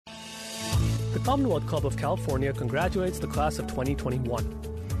The Commonwealth Club of California congratulates the class of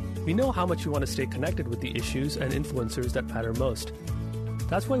 2021. We know how much you want to stay connected with the issues and influencers that matter most.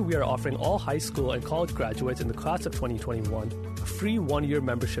 That's why we are offering all high school and college graduates in the class of 2021 a free one-year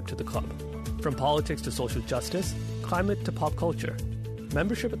membership to the club. From politics to social justice, climate to pop culture,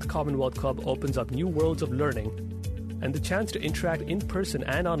 membership at the Commonwealth Club opens up new worlds of learning and the chance to interact in person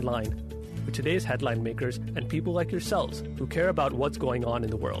and online with today's headline makers and people like yourselves who care about what's going on in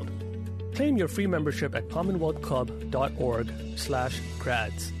the world. Claim your free membership at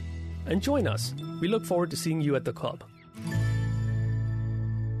commonwealthclub.org/grads. And join us. We look forward to seeing you at the club.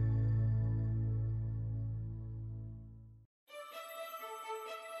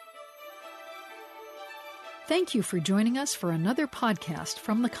 Thank you for joining us for another podcast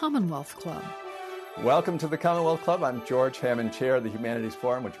from the Commonwealth Club. Welcome to the Commonwealth Club. I'm George Hammond, Chair of the Humanities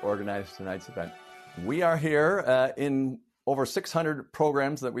Forum, which organized tonight's event. We are here in over 600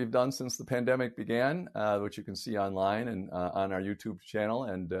 programs that we've done since the pandemic began, which you can see online and on our YouTube channel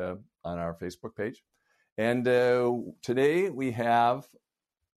and on our Facebook page. And today we have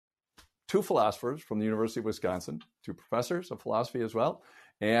two philosophers from the University of Wisconsin, two professors of philosophy as well.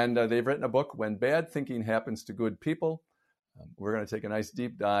 And they've written a book, When Bad Thinking Happens to Good People. We're going to take a nice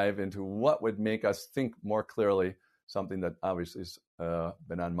deep dive into what would make us think more clearly, something that obviously has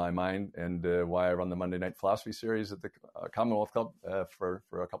been on my mind and why I run the Monday Night Philosophy series at the Commonwealth Club for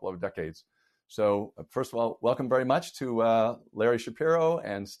a couple of decades. So first of all, welcome very much to Larry Shapiro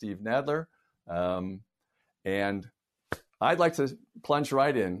and Steve Nadler. And I'd like to plunge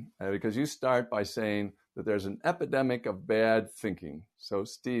right in because you start by saying that there's an epidemic of bad thinking. So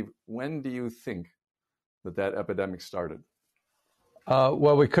Steve, when do you think that epidemic started?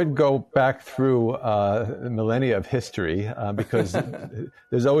 Well, we could go back through millennia of history because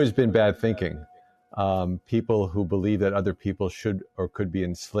there's always been bad thinking. People who believe that other people should or could be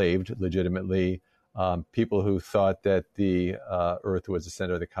enslaved legitimately, people who thought that the earth was the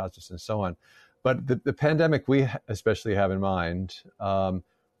center of the cosmos and so on. But the pandemic we especially have in mind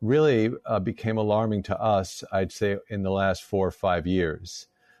really became alarming to us, I'd say, in the last 4 or 5 years.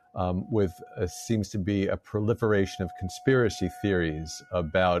 With seems to be a proliferation of conspiracy theories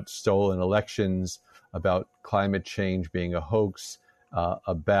about stolen elections, about climate change being a hoax,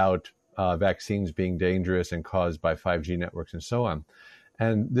 about vaccines being dangerous and caused by 5G networks and so on.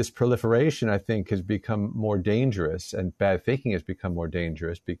 And this proliferation, I think, has become more dangerous, and bad thinking has become more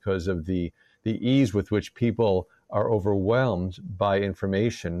dangerous because of the ease with which people are overwhelmed by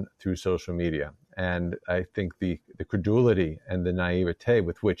information through social media. And I think the credulity and the naivete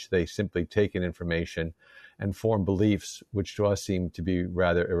with which they simply take in information and form beliefs, which to us seem to be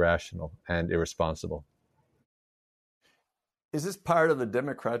rather irrational and irresponsible. Is this part of the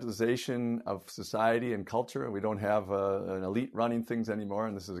democratization of society and culture? We don't have an elite running things anymore,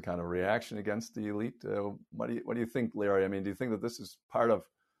 and this is a kind of reaction against the elite. What do you think, Larry? I mean, do you think that this is part of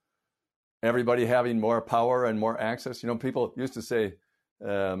everybody having more power and more access? You know, people used to say,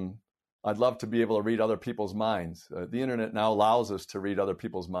 I'd love to be able to read other people's minds. The internet now allows us to read other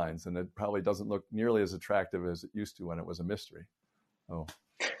people's minds, and it probably doesn't look nearly as attractive as it used to when it was a mystery. Oh,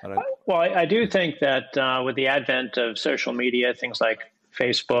 well, I do think that with the advent of social media, things like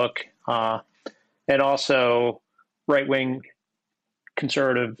Facebook, and also right-wing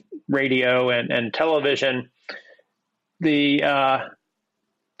conservative radio and television, the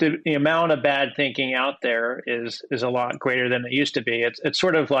amount of bad thinking out there is a lot greater than it used to be. It's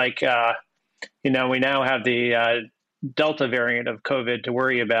sort of like, we now have the Delta variant of COVID to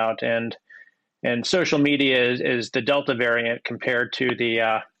worry about, and social media is the Delta variant compared to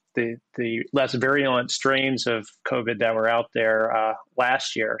the less virulent strains of COVID that were out there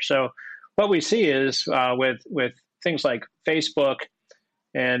last year. So what we see is with things like Facebook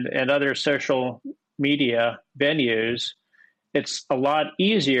and other social media venues, it's a lot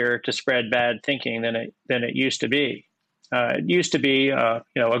easier to spread bad thinking than it used to be. It used to be, a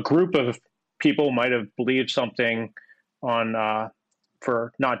group of people might have believed something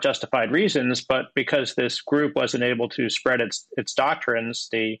for not justified reasons, but because this group wasn't able to spread its doctrines,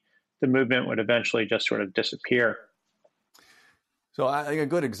 the movement would eventually just sort of disappear. So I think a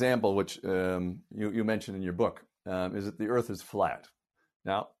good example, which you mentioned in your book, is that the Earth is flat.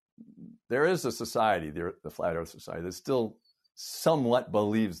 Now, there is a society, the Flat Earth Society, that still somewhat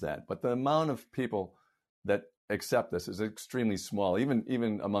believes that, but the amount of people that accept this is extremely small.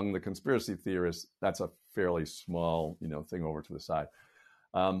 Even among the conspiracy theorists, that's a fairly small, thing over to the side.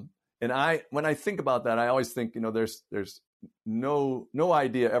 And when I think about that, I always think, there's no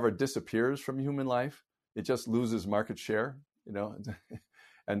idea ever disappears from human life. It just loses market share,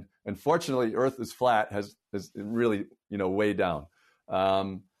 and fortunately, Earth is flat has really, way down.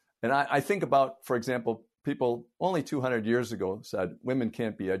 And I think about, for example, people only 200 years ago said women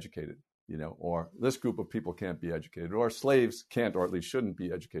can't be educated, or this group of people can't be educated, or slaves can't, or at least shouldn't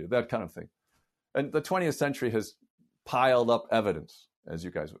be educated, that kind of thing. And the 20th century has piled up evidence, as you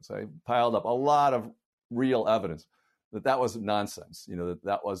guys would say, piled up a lot of real evidence that was nonsense,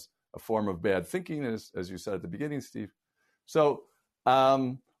 that was a form of bad thinking, as you said at the beginning, Steve. So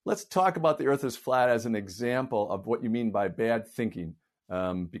let's talk about the Earth is flat as an example of what you mean by bad thinking,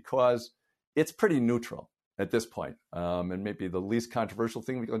 because it's pretty neutral at this point, and maybe the least controversial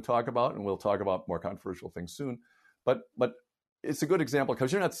thing we can talk about, and we'll talk about more controversial things soon. But it's a good example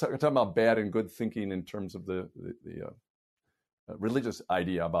because you're not talking about bad and good thinking in terms of the religious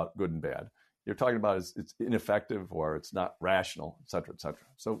idea about good and bad. You're talking about it's ineffective or it's not rational, et cetera, et cetera.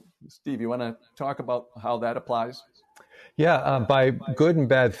 So, Steve, you want to talk about how that applies? Yeah, by good and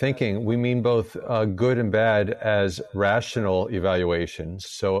bad thinking, we mean both good and bad as rational evaluations.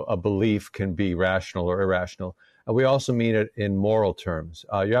 So a belief can be rational or irrational. We also mean it in moral terms.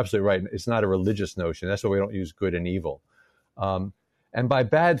 You're absolutely right. It's not a religious notion. That's why we don't use good and evil. And by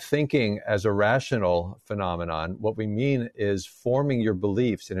bad thinking as a rational phenomenon, what we mean is forming your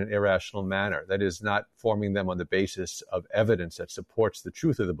beliefs in an irrational manner. That is, not forming them on the basis of evidence that supports the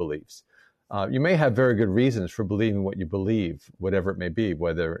truth of the beliefs. You may have very good reasons for believing what you believe, whatever it may be,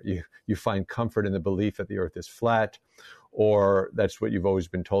 whether you find comfort in the belief that the earth is flat, or that's what you've always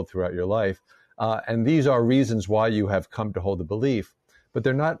been told throughout your life. And these are reasons why you have come to hold the belief, but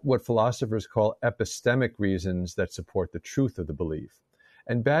they're not what philosophers call epistemic reasons that support the truth of the belief.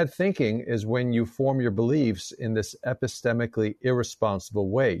 And bad thinking is when you form your beliefs in this epistemically irresponsible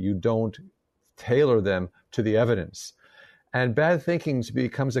way. You don't tailor them to the evidence. And bad thinking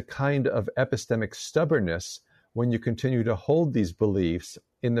becomes a kind of epistemic stubbornness when you continue to hold these beliefs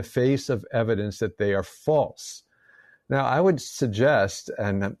in the face of evidence that they are false. Now, I would suggest,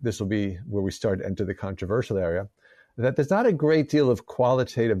 and this will be where we start to enter the controversial area, that there's not a great deal of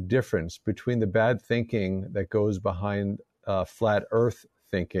qualitative difference between the bad thinking that goes behind flat earth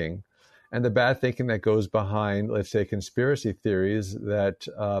thinking and the bad thinking that goes behind, let's say, conspiracy theories that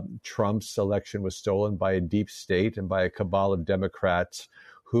Trump's election was stolen by a deep state and by a cabal of Democrats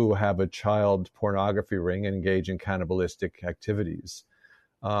who have a child pornography ring and engage in cannibalistic activities.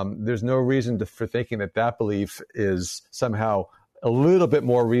 There's no reason for thinking that belief is somehow a little bit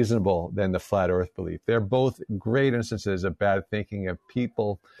more reasonable than the flat earth belief. They're both great instances of bad thinking, of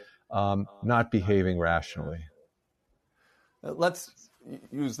people not behaving rationally. Let's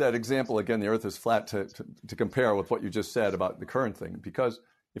use that example again, the earth is flat, to compare with what you just said about the current thing. Because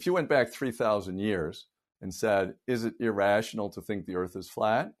if you went back 3,000 years and said, is it irrational to think the earth is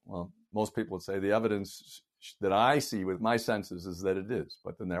flat? Well, most people would say the evidence that I see with my senses is that it is.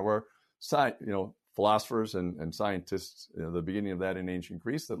 But then there were philosophers and scientists at the beginning of that in ancient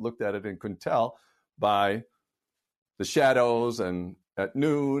Greece that looked at it and could tell by the shadows and at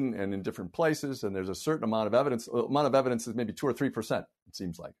noon and in different places, and there's a certain amount of evidence. The amount of evidence is maybe 2 or 3%, it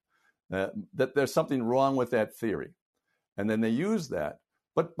seems like, that there's something wrong with that theory. And then they use that.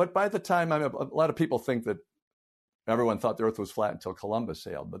 But by the time, a lot of people think that everyone thought the earth was flat until Columbus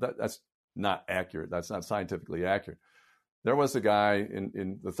sailed, but that's not accurate. That's not scientifically accurate. There was a guy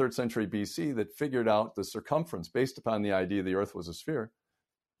in the 3rd century BC that figured out the circumference based upon the idea the earth was a sphere.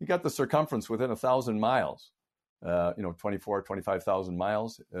 He got the circumference within 1,000 miles. 25,000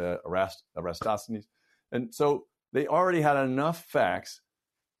 miles, Eratosthenes. And so they already had enough facts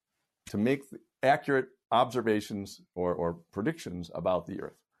to make accurate observations or predictions about the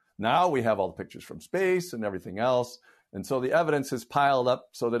earth. Now we have all the pictures from space and everything else. And so the evidence is piled up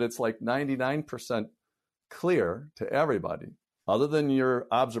so that it's like 99% clear to everybody, other than your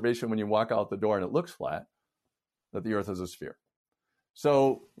observation when you walk out the door and it looks flat, that the earth is a sphere.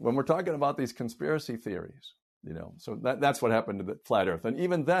 So when we're talking about these conspiracy theories, so that's what happened to the flat earth. And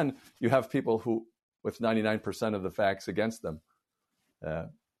even then, you have people who, with 99% of the facts against them,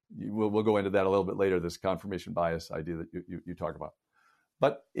 we'll go into that a little bit later, this confirmation bias idea that you talk about.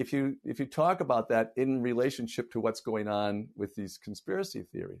 But if you talk about that in relationship to what's going on with these conspiracy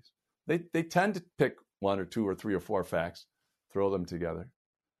theories, they tend to pick 1 or 2 or 3 or 4 facts, throw them together.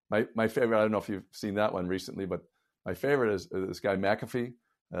 My favorite, I don't know if you've seen that one recently, but my favorite is this guy McAfee.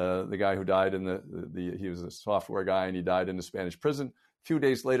 The guy who died he was a software guy and he died in a Spanish prison. A few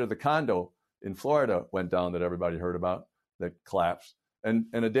days later, the condo in Florida went down that everybody heard about, that collapsed. And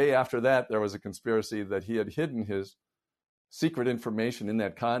a day after that, there was a conspiracy that he had hidden his secret information in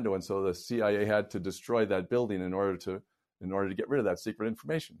that condo. And so the CIA had to destroy that building in order to get rid of that secret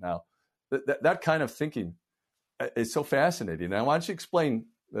information. Now, that kind of thinking is so fascinating. Now, why don't you explain,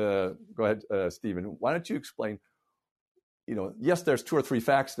 go ahead, Stephen, why don't you explain, yes, there's 2 or 3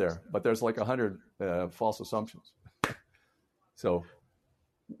 facts there, but there's like 100 false assumptions. So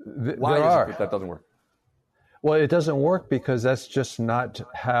why is it that doesn't work? Well, it doesn't work because that's just not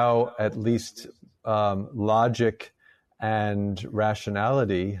how at least logic and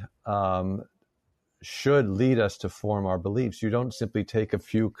rationality should lead us to form our beliefs. You don't simply take a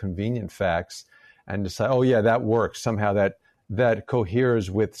few convenient facts and decide, oh yeah, that works. Somehow that coheres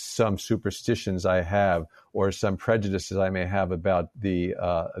with some superstitions I have or some prejudices I may have about the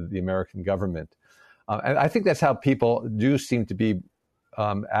American government. And I think that's how people do seem to be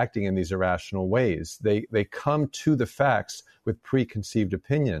acting in these irrational ways. They come to the facts with preconceived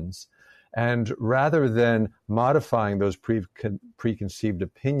opinions, and rather than modifying those preconceived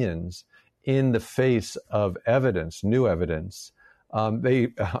opinions in the face of evidence, new evidence, they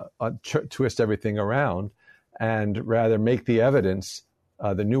twist everything around and rather make the evidence,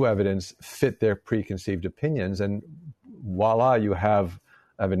 the new evidence, fit their preconceived opinions, and voila, you have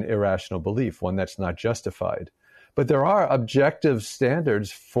an irrational belief, one that's not justified. But there are objective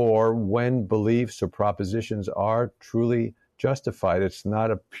standards for when beliefs or propositions are truly justified. It's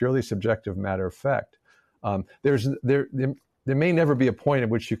not a purely subjective matter of fact. There may never be a point at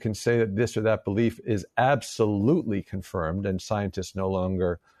which you can say that this or that belief is absolutely confirmed, and scientists no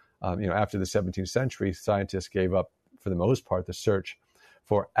longer, after the 17th century, scientists gave up, for the most part, the search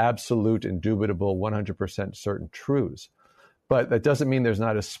for absolute, indubitable, 100% certain truths. But that doesn't mean there's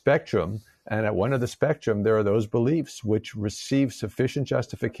not a spectrum. And at one of the spectrum, there are those beliefs which receive sufficient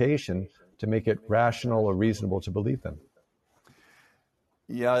justification to make it rational or reasonable to believe them.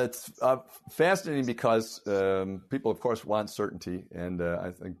 Yeah, it's fascinating because people, of course, want certainty. And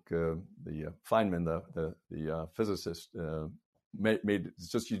I think the Feynman, the physicist, made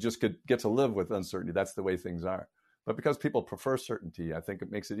you just could get to live with uncertainty. That's the way things are. But because people prefer certainty, I think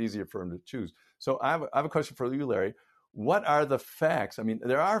it makes it easier for them to choose. So I have a question for you, Larry. What are the facts? I mean,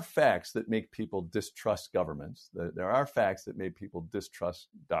 there are facts that make people distrust governments. There are facts that make people distrust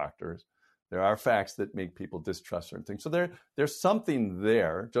doctors. There are facts that make people distrust certain things. So there's something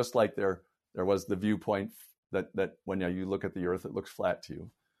there, just like there was the viewpoint that when you look at the earth, it looks flat to you.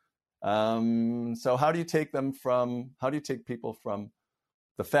 So how do you take people from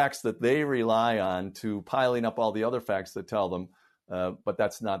the facts that they rely on to piling up all the other facts that tell them, but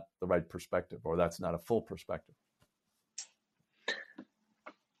that's not the right perspective, or that's not a full perspective?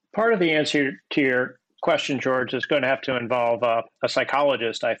 Part of the answer to your question, George, is going to have to involve a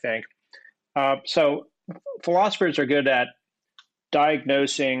psychologist, I think. So philosophers are good at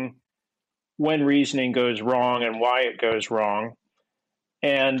diagnosing when reasoning goes wrong and why it goes wrong.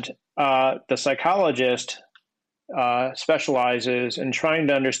 And the psychologist specializes in trying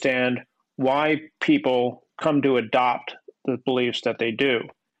to understand why people come to adopt the beliefs that they do.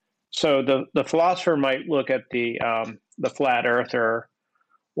 So the philosopher might look at the flat earther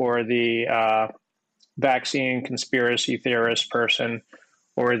or the vaccine conspiracy theorist person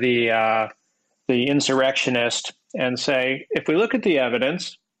or the insurrectionist and say, if we look at the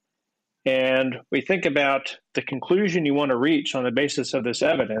evidence and we think about the conclusion you want to reach on the basis of this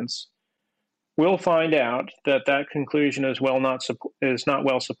evidence, we'll find out that that conclusion is not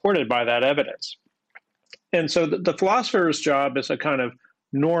well supported by that evidence. And so the philosopher's job is a kind of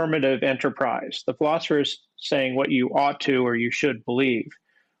normative enterprise. The philosopher is saying what you ought to or you should believe.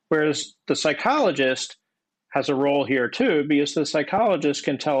 Whereas the psychologist has a role here too, because the psychologist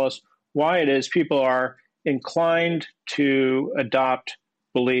can tell us why it is people are inclined to adopt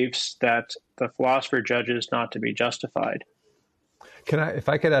beliefs that the philosopher judges not to be justified. If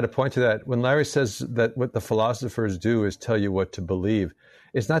I could add a point to that, when Larry says that what the philosophers do is tell you what to believe,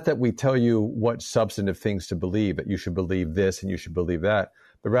 it's not that we tell you what substantive things to believe, that you should believe this and you should believe that,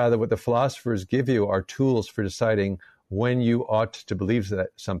 but rather what the philosophers give you are tools for deciding when you ought to believe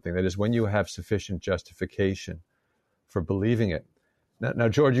something, that is, when you have sufficient justification for believing it. Now,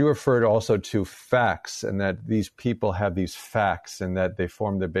 George, you referred also to facts, and that these people have these facts and that they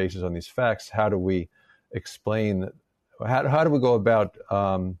form their basis on these facts. How do we explain, how do we go about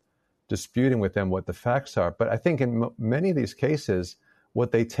disputing with them what the facts are? But I think in many of these cases,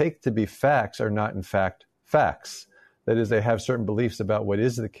 what they take to be facts are not in fact facts. That is, they have certain beliefs about what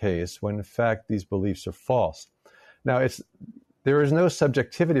is the case, when in fact these beliefs are false. Now, there is no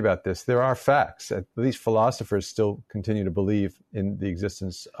subjectivity about this. There are facts. At least philosophers still continue to believe in the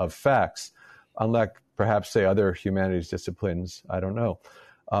existence of facts, unlike perhaps, say, other humanities disciplines. I don't know.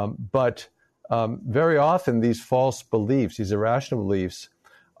 But very often these false beliefs, these irrational beliefs,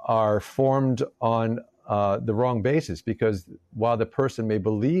 are formed on the wrong basis, because while the person may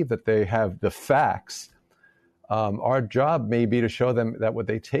believe that they have the facts, our job may be to show them that what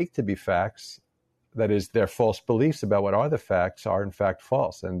they take to be facts that is, their false beliefs about what are the facts are in fact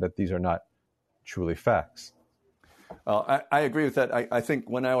false, and that these are not truly facts. I agree with that. I think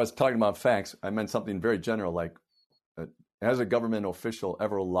when I was talking about facts, I meant something very general, like, has a government official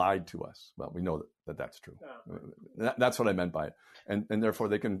ever lied to us? Well, we know that that's true. Yeah. That's what I meant by it. And therefore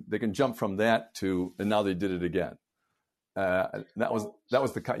they can jump from that to, and now they did it again. That was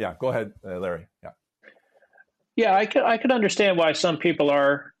the, yeah, go ahead, Larry. Yeah. Yeah, I could understand why some people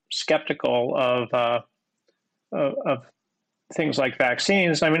are skeptical of things like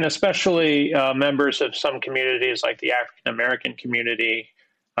vaccines. I mean, especially members of some communities like the African American community.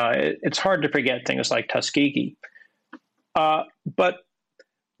 It's hard to forget things like Tuskegee. But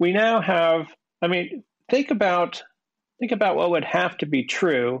we now have, I mean, think about what would have to be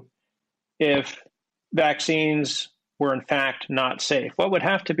true if vaccines were in fact not safe. What would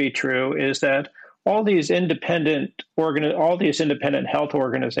have to be true is that all these independent health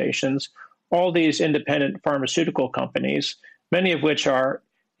organizations, all these independent pharmaceutical companies, many of which are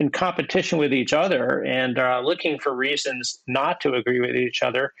in competition with each other and are looking for reasons not to agree with each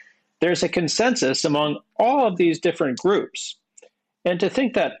other, there's a consensus among all of these different groups. And to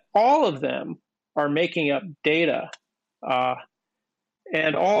think that all of them are making up data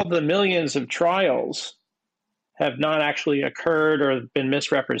and all the millions of trials have not actually occurred or been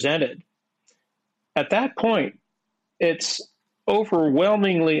misrepresented, at that point, it's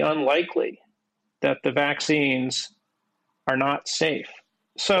overwhelmingly unlikely that the vaccines are not safe.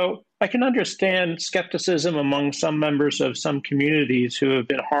 So I can understand skepticism among some members of some communities who have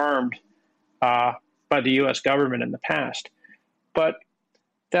been harmed by the U.S. government in the past. But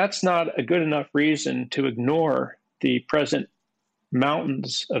that's not a good enough reason to ignore the present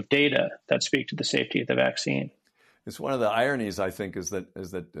mountains of data that speak to the safety of the vaccine. It's one of the ironies, I think, is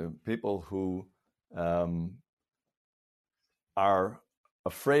that people who are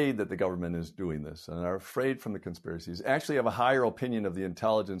afraid that the government is doing this and are afraid from the conspiracies actually have a higher opinion of the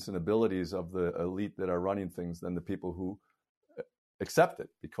intelligence and abilities of the elite that are running things than the people who accept it,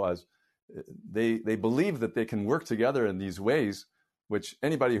 because they believe that they can work together in these ways, which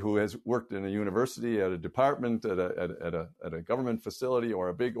anybody who has worked in a university, at a department, at a government facility or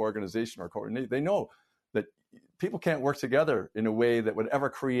a big organization or coordinate, they know that people can't work together in a way that would ever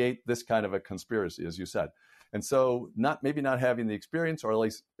create this kind of a conspiracy, as you said. And so maybe not having the experience, or at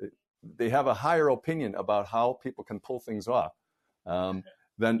least they have a higher opinion about how people can pull things off than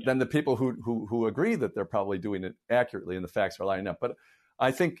the people who agree that they're probably doing it accurately and the facts are lining up. But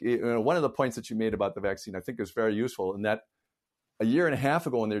I think one of the points that you made about the vaccine, I think, is very useful, in that a year and a half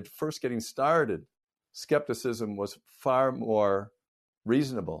ago when they were first getting started, skepticism was far more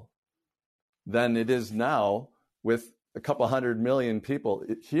reasonable than it is now, with a couple 100 million people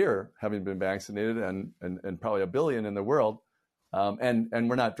here having been vaccinated and probably 1 billion in the world. And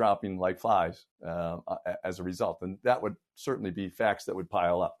we're not dropping like flies as a result. And that would certainly be facts that would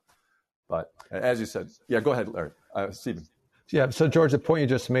pile up. But as you said, yeah, go ahead, Larry. Stephen. Yeah, so George, the point you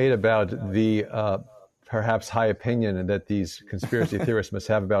just made about the perhaps high opinion that these conspiracy theorists must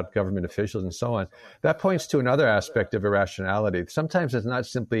have about government officials and so on, that points to another aspect of irrationality. Sometimes it's not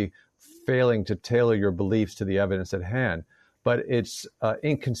simply failing to tailor your beliefs to the evidence at hand, but it's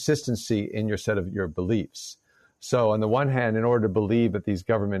inconsistency in your set of your beliefs. So on the one hand, in order to believe that these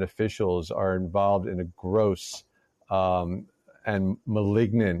government officials are involved in a gross and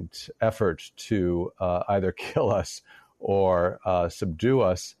malignant effort to either kill us or subdue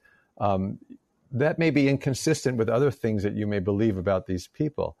us, that may be inconsistent with other things that you may believe about these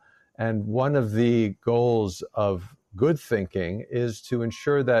people. And one of the goals of good thinking is to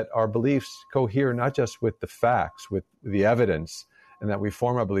ensure that our beliefs cohere not just with the facts, with the evidence, and that we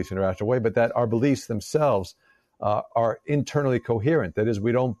form our beliefs in a rational way, but that our beliefs themselves are internally coherent. That is,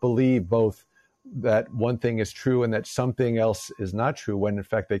 we don't believe both that one thing is true and that something else is not true when in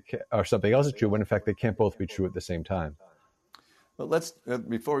fact or something else is true when in fact they can't both be true at the same time. But let's,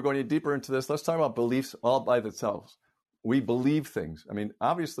 before we go any deeper into this, let's talk about beliefs all by themselves. We believe things. I mean,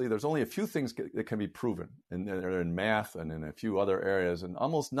 obviously, there's only a few things that can be proven, and they're in math and in a few other areas, and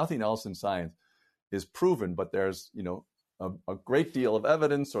almost nothing else in science is proven. But there's, a great deal of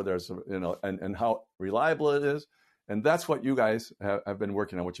evidence, or there's, and how reliable it is, and that's what you guys have been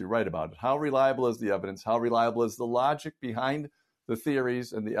working on. What you write about it. How reliable is the evidence? How reliable is the logic behind the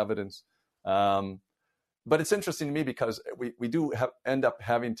theories and the evidence? But it's interesting to me because we do end up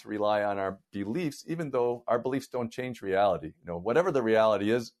having to rely on our beliefs, even though our beliefs don't change reality. Whatever the reality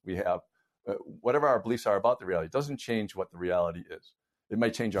is, we have, whatever our beliefs are about the reality, doesn't change what the reality is. It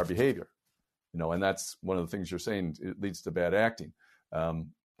might change our behavior, and that's one of the things you're saying. It leads to bad acting,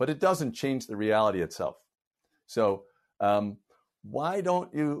 but it doesn't change the reality itself. So why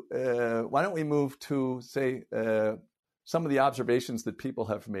don't we move to, say, some of the observations that people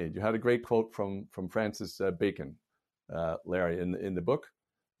have made? You had a great quote from Francis Bacon, Larry, in the book,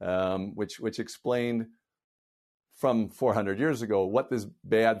 which explained from 400 years ago what this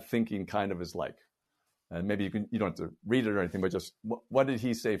bad thinking kind of is like. And maybe you don't have to read it or anything, but just what did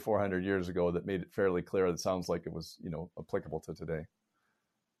he say 400 years ago that made it fairly clear? That sounds like it was, applicable to today.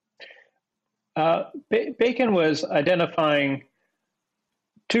 Bacon was identifying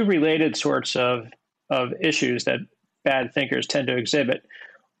two related sorts of issues that bad thinkers tend to exhibit.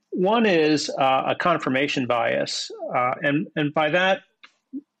 One is a confirmation bias, and by that,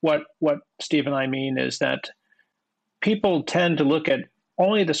 what Steve and I mean is that people tend to look at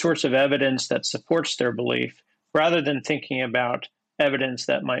only the sorts of evidence that supports their belief, rather than thinking about evidence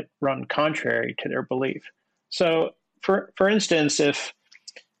that might run contrary to their belief. So, for instance, if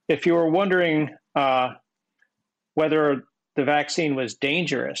you were wondering whether the vaccine was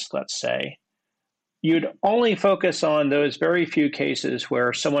dangerous, let's say, you'd only focus on those very few cases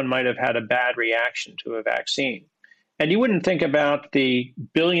where someone might have had a bad reaction to a vaccine. And you wouldn't think about the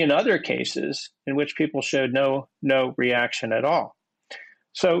billion other cases in which people showed no reaction at all.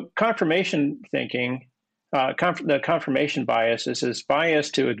 So confirmation thinking, the confirmation bias is this bias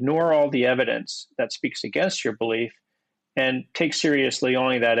to ignore all the evidence that speaks against your belief and take seriously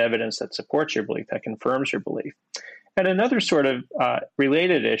only that evidence that supports your belief, that confirms your belief. And another sort of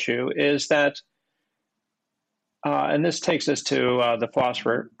related issue is that, and this takes us to the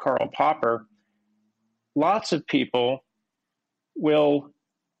philosopher Karl Popper, lots of people will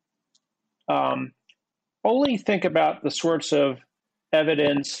only think about the sorts of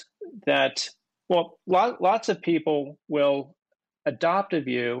evidence that, lots of people will adopt a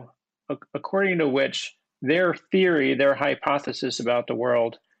view according to which their theory, their hypothesis about the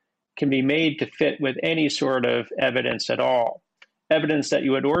world can be made to fit with any sort of evidence at all. Evidence that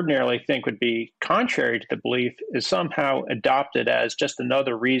you would ordinarily think would be contrary to the belief is somehow adopted as just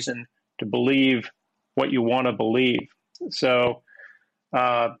another reason to believe what you want to believe. So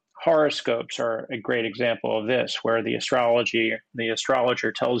horoscopes are a great example of this, where the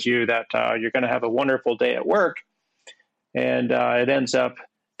astrologer tells you that you're going to have a wonderful day at work, and it ends up at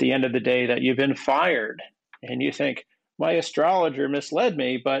the end of the day that you've been fired. And you think, my astrologer misled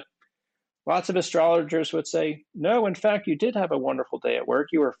me, but lots of astrologers would say, no, in fact, you did have a wonderful day at work.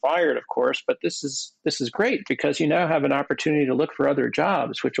 You were fired, of course, but this is great because you now have an opportunity to look for other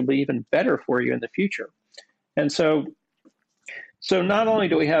jobs, which will be even better for you in the future. And so not only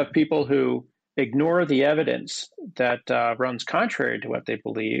do we have people who ignore the evidence that runs contrary to what they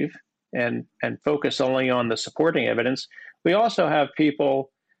believe and focus only on the supporting evidence, we also have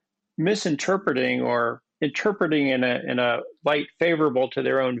people misinterpreting or interpreting in a light favorable to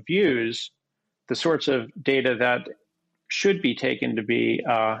their own views the sorts of data that should be taken to be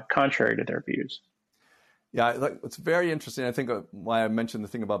contrary to their views. Yeah, it's very interesting. I think why I mentioned the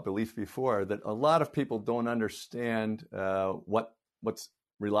thing about belief before, that a lot of people don't understand what's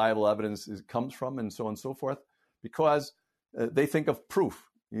reliable evidence comes from, and so on and so forth, because they think of proof.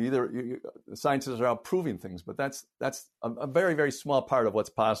 Scientists are out proving things, but that's a very, very small part of what's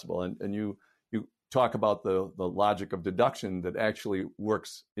possible. And you talk about the logic of deduction that actually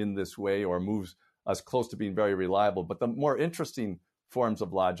works in this way or moves us close to being very reliable. But the more interesting forms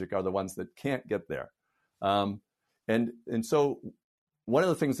of logic are the ones that can't get there. And so one of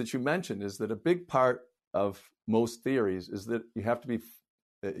the things that you mentioned is that a big part of most theories is that you have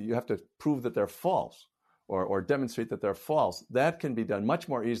to prove that they're false or demonstrate that they're false. That can be done much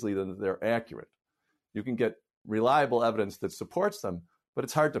more easily than that they're accurate. You can get reliable evidence that supports them, but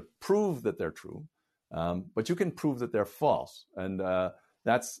it's hard to prove that they're true. But you can prove that they're false. And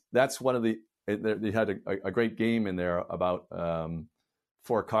that's one of they had a great game in there about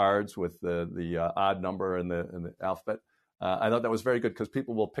 4 cards with the odd number and the alphabet. I thought that was very good because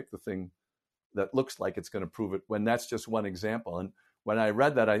people will pick the thing that looks like it's going to prove it when that's just one example. And when I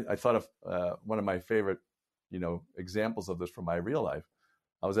read that, I thought of one of my favorite, examples of this from my real life.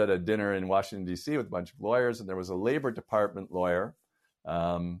 I was at a dinner in Washington, D.C. with a bunch of lawyers, and there was a Labor Department lawyer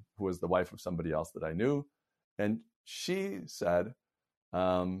who was the wife of somebody else that I knew. And she said,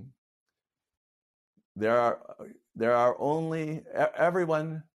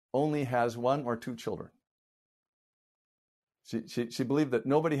 everyone only has 1 or 2 children. She believed that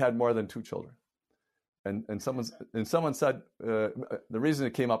nobody had more than 2 children. And someone said, the reason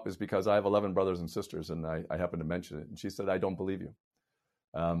it came up is because I have 11 brothers and sisters, and I happened to mention it. And she said, I don't believe you.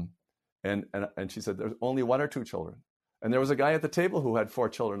 And she said, there's only 1 or 2 children. And there was a guy at the table who had 4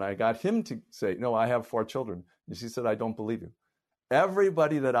 children. I got him to say, no, I have 4 children. And she said, I don't believe you.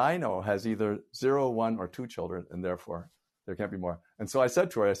 Everybody that I know has either 0, 1, or 2 children, and therefore There can't be more. And so I said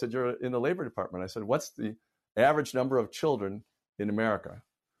to her, I said, you're in the labor department. I said, what's the average number of children in America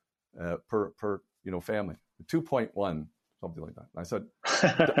per family? 2.1, something like that. And I said,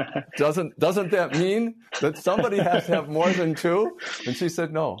 doesn't that mean that somebody has to have more than two? And she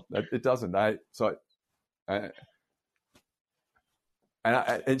said, no, it doesn't. I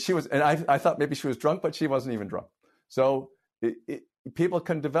thought maybe she was drunk, but she wasn't even drunk. So people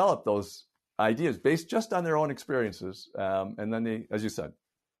can develop those ideas based just on their own experiences, and then they, as you said,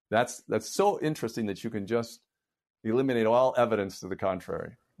 that's so interesting that you can just eliminate all evidence to the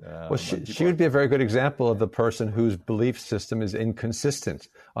contrary. Well, she would be a very good example of the person whose belief system is inconsistent.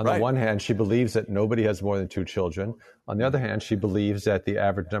 On the one hand, she believes that nobody has more than two children. On the other hand, she believes that the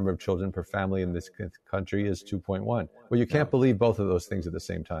average number of children per family in this country is 2.1. Well, you can't believe both of those things at the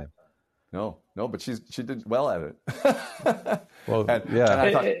same time. No, but she did well at it. Well, and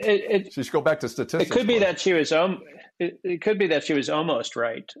I thought she should go back to statistics. It could be that she was. It could be that she was almost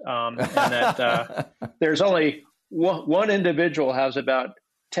right, and that there's only one individual has about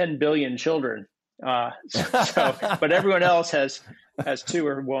 10 billion children. But everyone else has two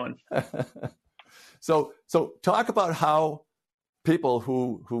or one. So talk about how people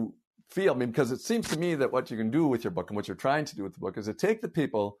who feel. I mean, because it seems to me that what you can do with your book and what you're trying to do with the book is to take the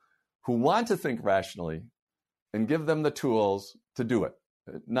people who want to think rationally and give them the tools to do it,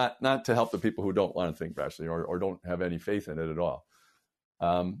 not to help the people who don't want to think rationally or don't have any faith in it at all.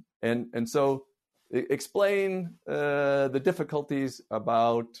 And so explain the difficulties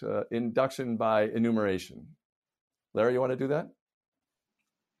about induction by enumeration. Larry, you want to do that?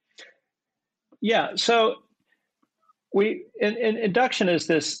 Yeah. So induction is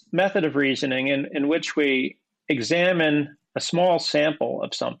this method of reasoning in which we examine a small sample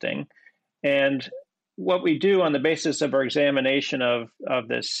of something, and what we do on the basis of our examination of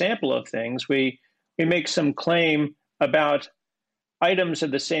this sample of things, we make some claim about items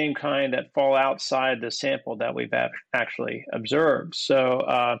of the same kind that fall outside the sample that we've actually observed.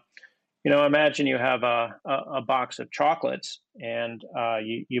 So, imagine you have a box of chocolates, and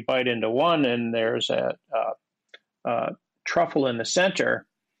you bite into one, and there's a truffle in the center,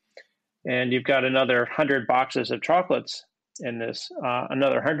 and you've got another 100 boxes of chocolates in this,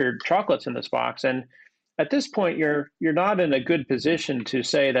 another 100 chocolates in this box, and at this point, you're not in a good position to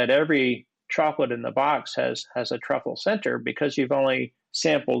say that every chocolate in the box has a truffle center because you've only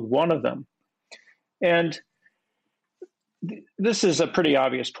sampled one of them. And this is a pretty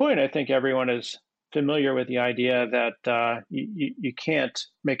obvious point. I think everyone is familiar with the idea that you can't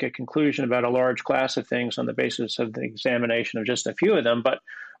make a conclusion about a large class of things on the basis of the examination of just a few of them.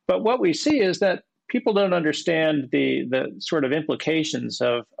 But what we see is that people don't understand the sort of implications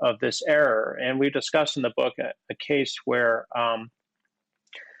of this error. And we discuss in the book a case where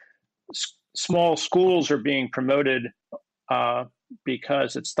small schools are being promoted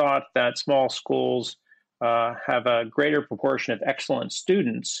because it's thought that small schools have a greater proportion of excellent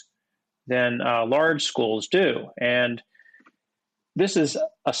students than large schools do. And this is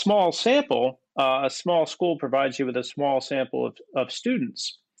a small sample. A small school provides you with a small sample of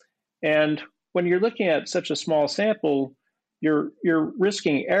students. And when you're looking at such a small sample, you're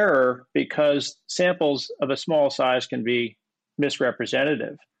risking error because samples of a small size can be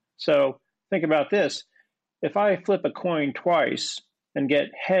misrepresentative. So think about this. If I flip a coin twice and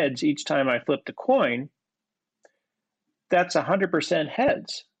get heads each time I flip the coin, that's 100%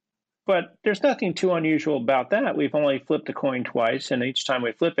 heads. But there's nothing too unusual about that. We've only flipped the coin twice, and each time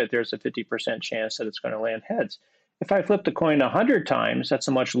we flip it, there's a 50% chance that it's going to land heads. If I flip the coin 100 times, that's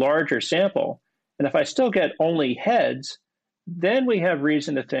a much larger sample. And if I still get only heads, then we have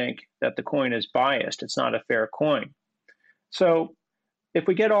reason to think that the coin is biased. It's not a fair coin. So if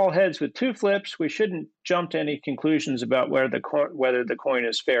we get all heads with two flips, we shouldn't jump to any conclusions about whether the coin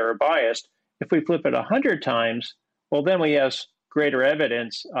is fair or biased. If we flip it 100 times, well, then we have greater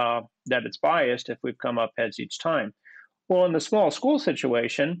evidence that it's biased if we've come up heads each time. Well, in the small school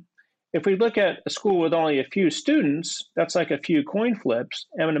situation, if we look at a school with only a few students, that's like a few coin flips.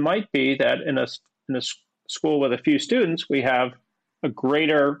 And it might be that in a school with a few students, we have a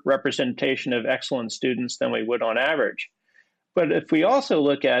greater representation of excellent students than we would on average. But if we also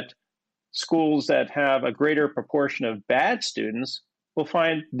look at schools that have a greater proportion of bad students, we'll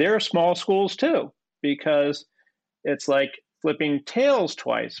find they're small schools too, because it's like flipping tails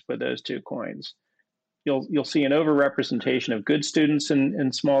twice with those two coins. You'll see an overrepresentation of good students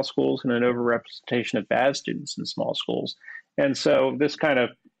in small schools and an overrepresentation of bad students in small schools. And so this kind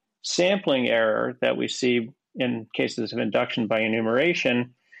of sampling error that we see in cases of induction by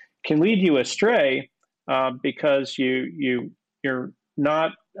enumeration can lead you astray because you're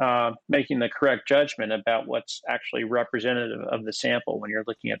not making the correct judgment about what's actually representative of the sample when you're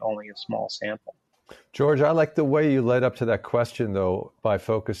looking at only a small sample. George, I like the way you led up to that question, though, by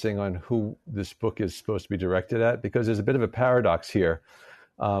focusing on who this book is supposed to be directed at, because there's a bit of a paradox here.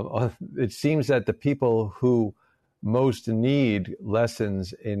 It seems that the people who most need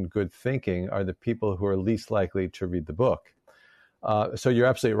lessons in good thinking are the people who are least likely to read the book. So you're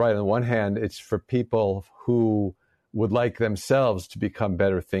absolutely right. On the one hand, it's for people who would like themselves to become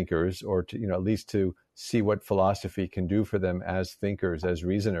better thinkers, or to, at least to see what philosophy can do for them as thinkers, as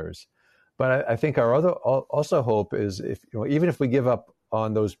reasoners. But I think our other also hope is, if even if we give up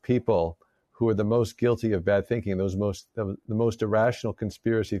on those people who are the most guilty of bad thinking, the most irrational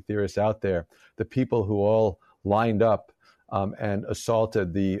conspiracy theorists out there, the people who all lined up and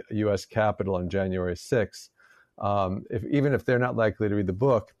assaulted the U.S. Capitol on January 6th, even if they're not likely to read the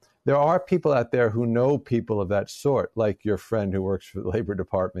book, there are people out there who know people of that sort, like your friend who works for the Labor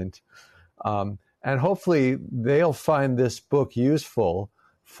Department. And hopefully they'll find this book useful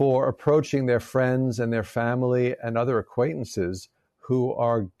for approaching their friends and their family and other acquaintances who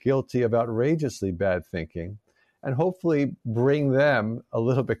are guilty of outrageously bad thinking, and hopefully bring them a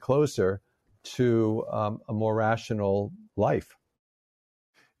little bit closer to a more rational life.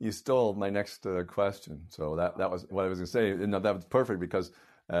 You stole my next question. So that was what I was going to say. That was perfect, because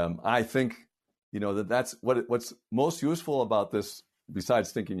I think, that's what's most useful about this,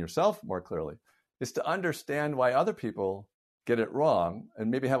 besides thinking yourself more clearly, is to understand why other people get it wrong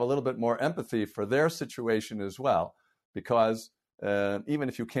and maybe have a little bit more empathy for their situation as well. Because even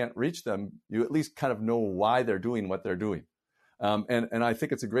if you can't reach them, you at least kind of know why they're doing what they're doing. And I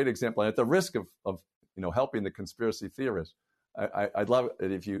think it's a great example. And at the risk of helping the conspiracy theorists, I'd love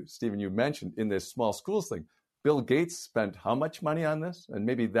it if you, Stephen, you mentioned in this small schools thing, Bill Gates spent how much money on this? And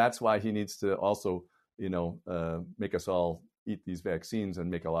maybe that's why he needs to also, make us all eat these vaccines and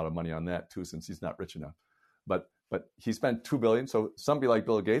make a lot of money on that too, since he's not rich enough. But he spent $2 billion. So somebody like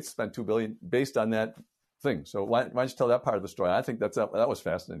Bill Gates spent $2 billion based on that thing. So why don't you tell that part of the story? I think that was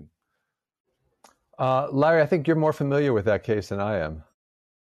fascinating. Larry, I think you're more familiar with that case than I am.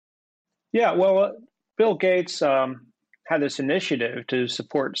 Yeah, well, Bill Gates had this initiative to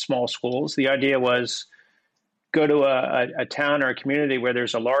support small schools. The idea was go to a town or a community where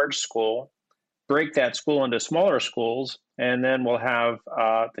there's a large school, break that school into smaller schools, and then we'll have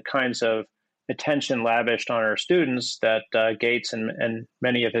the kinds of attention lavished on our students that Gates and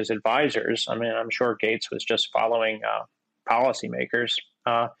many of his advisors, I'm sure Gates was just following policymakers.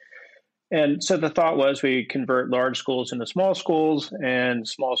 And so the thought was we convert large schools into small schools, and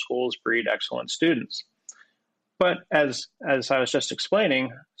small schools breed excellent students. But as I was just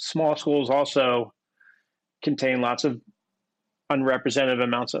explaining, small schools also contain lots of unrepresentative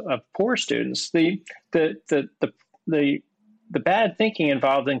amounts of poor students. The bad thinking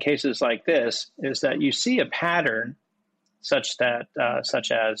involved in cases like this is that you see a pattern such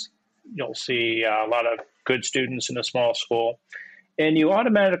as you'll see a lot of good students in a small school, and you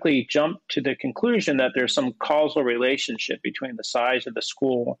automatically jump to the conclusion that there's some causal relationship between the size of the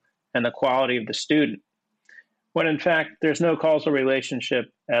school and the quality of the student, when in fact there's no causal relationship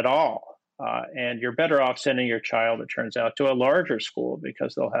at all. And you're better off sending your child, it turns out, to a larger school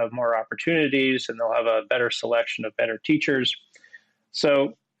because they'll have more opportunities and they'll have a better selection of better teachers.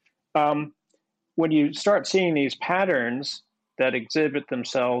 So when you start seeing these patterns that exhibit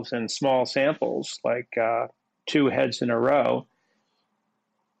themselves in small samples, like two heads in a row,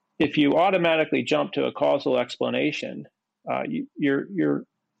 if you automatically jump to a causal explanation, you're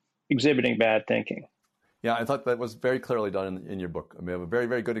exhibiting bad thinking. Yeah, I thought that was very clearly done in your book. I mean, have very,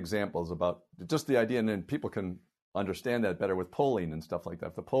 very good examples about just the idea, and then people can understand that better with polling and stuff like that.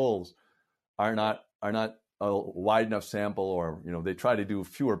 If the polls are not a wide enough sample, or they try to do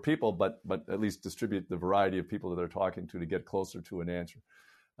fewer people, but at least distribute the variety of people that they're talking to get closer to an answer.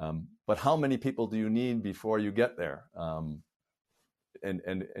 But how many people do you need before you get there? And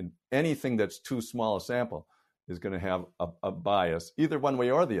anything that's too small a sample is going to have a bias, either one way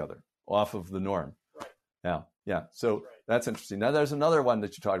or the other, off of the norm. Yeah. So that's interesting. Now there's another one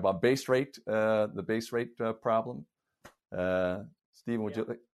that you talked about, base rate, the base rate problem. Stephen,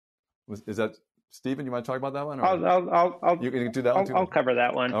 is that Stephen? You want to talk about that one? Or you can do that one too. I'll cover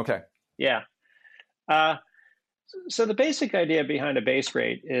that one. Okay. Yeah. So the basic idea behind a base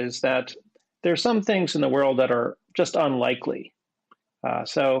rate is that there's some things in the world that are just unlikely.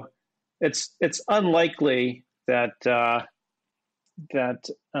 So it's unlikely that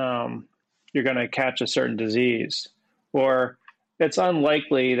you're going to catch a certain disease, or it's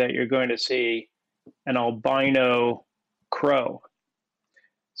unlikely that you're going to see an albino crow.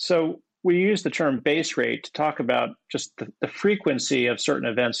 So we use the term base rate to talk about just the frequency of certain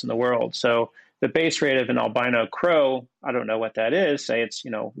events in the world. So the base rate of an albino crow, I don't know what that is. Say it's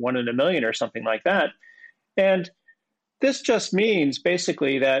 1 in a million or something like that. And this just means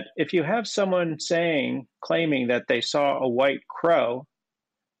basically that if you have someone claiming that they saw a white crow,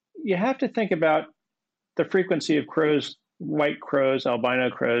 you have to think about the frequency of crows, white crows, albino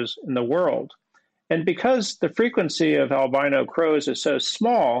crows in the world. And because the frequency of albino crows is so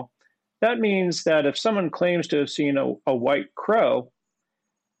small, that means that if someone claims to have seen a white crow,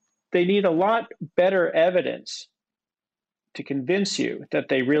 they need a lot better evidence to convince you that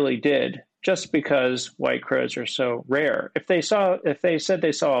they really did, just because white crows are so rare. If they said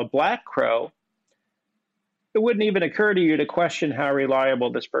they saw a black crow, it wouldn't even occur to you to question how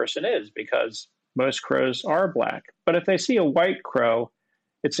reliable this person is, because most crows are black. But if they see a white crow,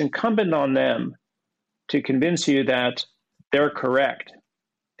 it's incumbent on them to convince you that they're correct.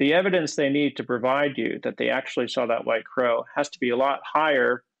 The evidence they need to provide you that they actually saw that white crow has to be a lot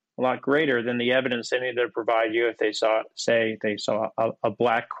higher, a lot greater than the evidence they need to provide you if they saw a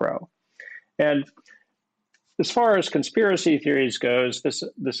black crow. And as far as conspiracy theories goes, this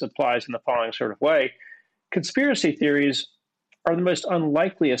applies in the following sort of way. Conspiracy theories are the most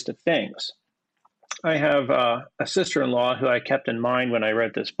unlikeliest of things. I have a sister-in-law who I kept in mind when I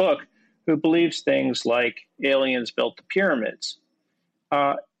read this book, who believes things like aliens built the pyramids.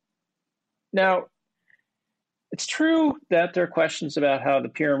 Now, it's true that there are questions about how the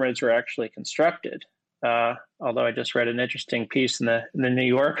pyramids were actually constructed. Although I just read an interesting piece in the New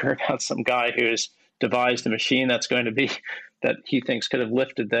Yorker about some guy who's devised a machine that he thinks could have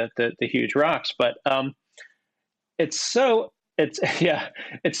lifted the huge rocks. But it's so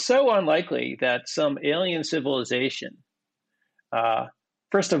unlikely that some alien civilization,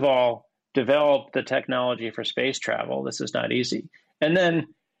 first of all, developed the technology for space travel. This is not easy. And then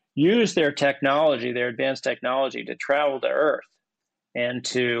use their technology, their advanced technology, to travel to Earth and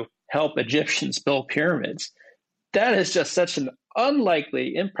to help Egyptians build pyramids. That is just such an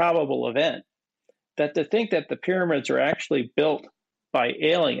unlikely, improbable event that to think that the pyramids are actually built by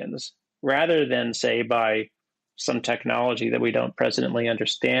aliens rather than, say, by some technology that we don't presently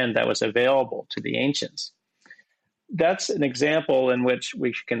understand that was available to the ancients. That's an example in which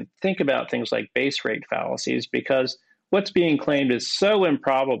we can think about things like base rate fallacies, because what's being claimed is so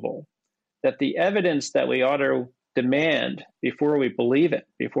improbable that the evidence that we ought to demand before we believe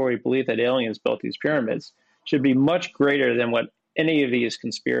that aliens built these pyramids, should be much greater than what any of these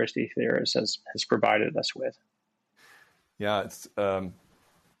conspiracy theorists has provided us with. Yeah,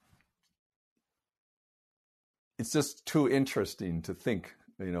 it's just too interesting to think,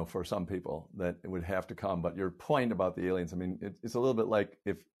 for some people, that it would have to come. But your point about the aliens, I mean, it's a little bit like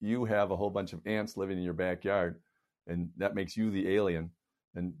if you have a whole bunch of ants living in your backyard, and that makes you the alien.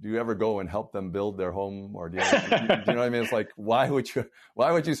 And do you ever go and help them build their home, or do you know what I mean? It's like, why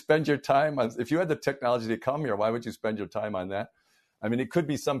would you spend your time on, if you had the technology to come here, why would you spend your time on that? I mean, it could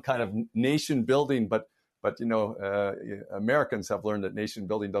be some kind of nation building, but Americans have learned that nation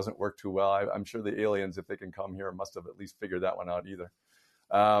building doesn't work too well. I'm sure the aliens, if they can come here, must have at least figured that one out either.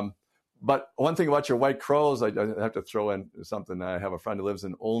 But one thing about your white crows, I have to throw in something. I have a friend who lives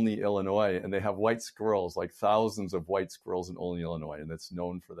in Olney, Illinois, and they have white squirrels, like thousands of white squirrels in Olney, Illinois, and it's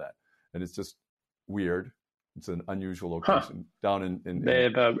known for that. And it's just weird. It's an unusual location down in they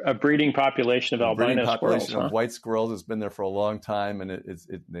have a breeding population of albino squirrels. Population of white squirrels has been there for a long time, and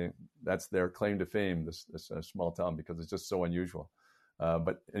that's their claim to fame. This small town, because it's just so unusual.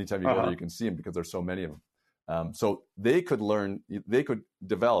 But anytime you go there, you can see them because there's so many of them. So they could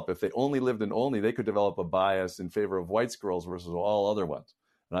develop, if they only lived in Olney, they could develop a bias in favor of white squirrels versus all other ones.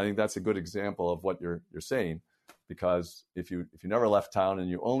 And I think that's a good example of what you're saying, because if you never left town and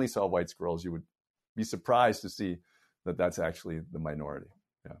you only saw white squirrels, you would be surprised to see that that's actually the minority.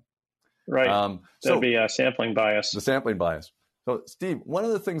 Yeah. Right. That'd be a sampling bias. The sampling bias. So, Steve, one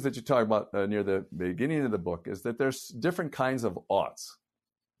of the things that you talk about near the beginning of the book is that there's different kinds of oughts.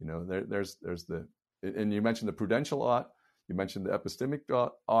 There's the, and you mentioned the prudential ought, you mentioned the epistemic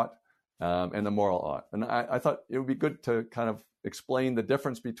ought, and the moral ought. And I thought it would be good to kind of explain the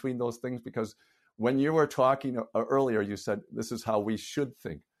difference between those things, because when you were talking earlier, you said this is how we should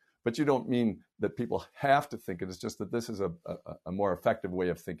think. But you don't mean that people have to think it. It's just that this is a more effective way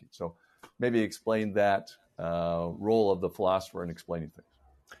of thinking. So maybe explain that role of the philosopher in explaining things.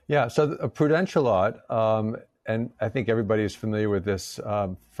 Yeah, so a prudential ought, and I think everybody is familiar with this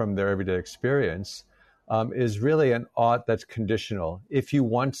from their everyday experience, is really an ought that's conditional. If you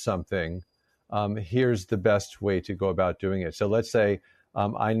want something, here's the best way to go about doing it. So let's say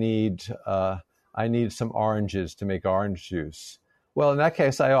I need some oranges to make orange juice. Well, in that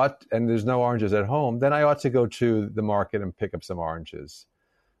case, and there's no oranges at home, then I ought to go to the market and pick up some oranges.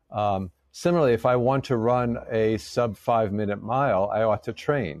 Similarly, if I want to run a sub 5-minute mile, I ought to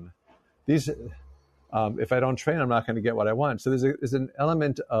train. If I don't train, I'm not going to get what I want. So there's an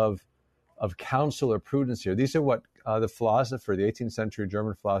element of counsel or prudence here. These are what the 18th century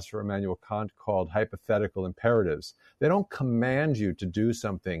German philosopher Immanuel Kant called hypothetical imperatives. They don't command you to do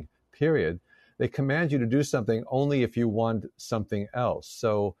something, period. They command you to do something only if you want something else.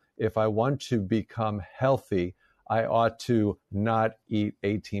 So if I want to become healthy, I ought to not eat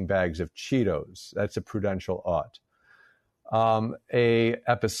 18 bags of Cheetos. That's a prudential ought. A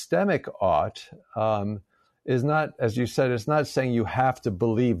epistemic ought is not, as you said, it's not saying you have to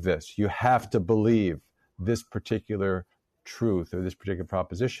believe this. You have to believe this particular truth or this particular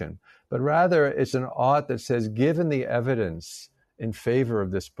proposition. But rather, it's an ought that says, given the evidence in favor of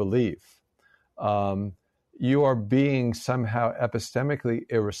this belief, you are being somehow epistemically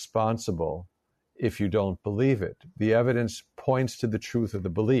irresponsible if you don't believe it. The evidence points to the truth of the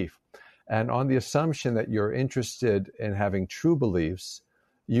belief. And on the assumption that you're interested in having true beliefs,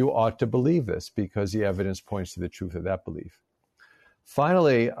 you ought to believe this because the evidence points to the truth of that belief.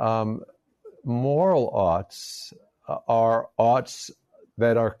 Finally, moral oughts are oughts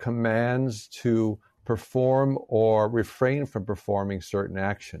that are commands to perform or refrain from performing certain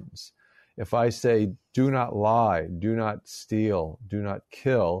actions. If I say, do not lie, do not steal, do not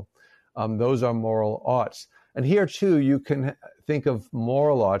kill, those are moral oughts. And here, too, you can think of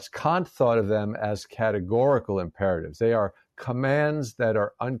moral oughts. Kant thought of them as categorical imperatives. They are commands that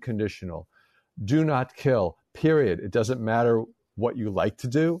are unconditional. Do not kill, period. It doesn't matter what you like to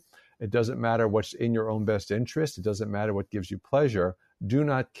do. It doesn't matter what's in your own best interest. It doesn't matter what gives you pleasure. Do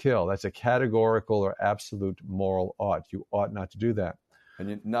not kill. That's a categorical or absolute moral ought. You ought not to do that. And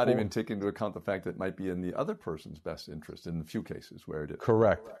you're not even taking into account the fact that it might be in the other person's best interest in the few cases where it is.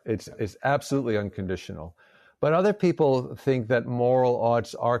 Correct. It's absolutely unconditional. But other people think that moral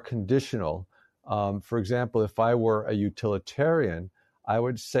oughts are conditional. For example, if I were a utilitarian, I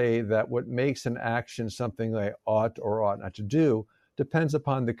would say that what makes an action something I ought or ought not to do depends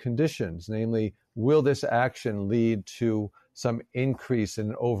upon the conditions. Namely, will this action lead to some increase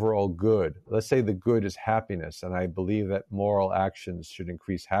in overall good? Let's say the good is happiness, and I believe that moral actions should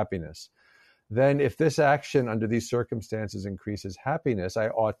increase happiness. Then if this action under these circumstances increases happiness, I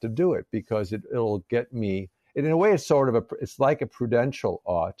ought to do it because it'll get me. In a way, it's like a prudential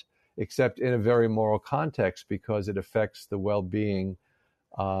ought, except in a very moral context because it affects the well-being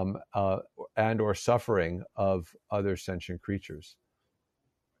and or suffering of other sentient creatures.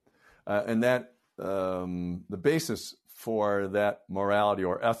 And that the basis for that morality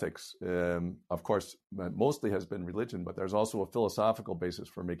or ethics, of course, mostly has been religion, but there's also a philosophical basis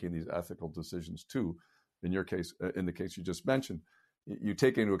for making these ethical decisions too. In your case, in the case you just mentioned, you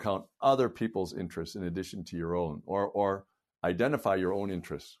take into account other people's interests in addition to your own, or identify your own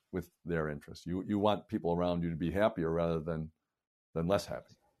interests with their interests. You want people around you to be happier rather than less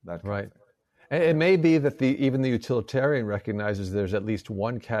happy. That kind of thing. It may be that even the utilitarian recognizes there's at least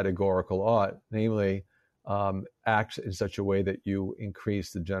one categorical ought, namely act in such a way that you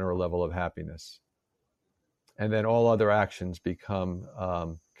increase the general level of happiness. And then all other actions become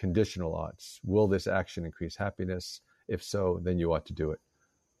conditional oughts. Will this action increase happiness? If so, then you ought to do it.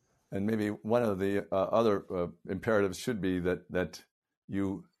 And maybe one of the other imperatives should be that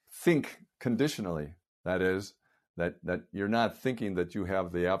you think conditionally. That is, that you're not thinking that you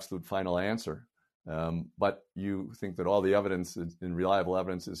have the absolute final answer, but you think that all the evidence and reliable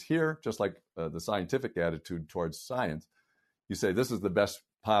evidence is here, just like the scientific attitude towards science. You say, this is the best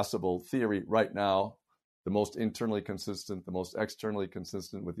possible theory right now, the most internally consistent, the most externally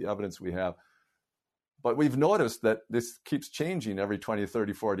consistent with the evidence we have. But we've noticed that this keeps changing every 20,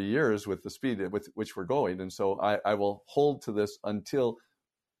 30, 40 years with the speed with which we're going. And so I will hold to this until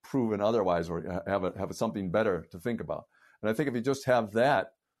proven otherwise, or have something better to think about. And I think if you just have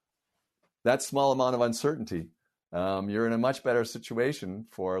that small amount of uncertainty, you're in a much better situation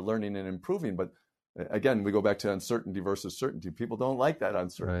for learning and improving. But again, we go back to uncertainty versus certainty. People don't like that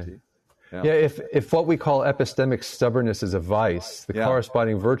uncertainty. Right. Yeah, if what we call epistemic stubbornness is a vice, the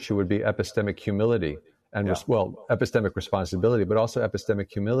corresponding virtue would be epistemic humility and epistemic responsibility, but also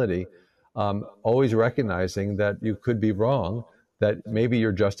epistemic humility, always recognizing that you could be wrong, that maybe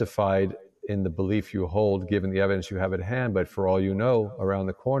you're justified in the belief you hold given the evidence you have at hand, but for all you know, around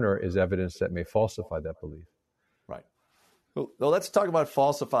the corner is evidence that may falsify that belief. Right. Well, let's talk about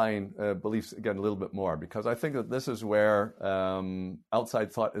falsifying beliefs again a little bit more, because I think that this is where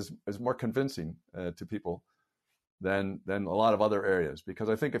outside thought is more convincing to people than a lot of other areas. Because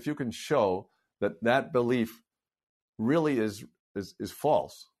I think if you can show that belief really is is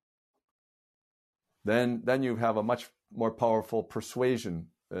false, then you have a much more powerful persuasion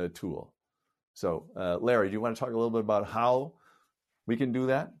tool. So, Larry, do you want to talk a little bit about how we can do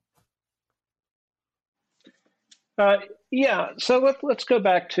that? Yeah. So let's go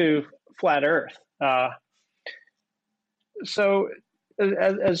back to flat Earth. So,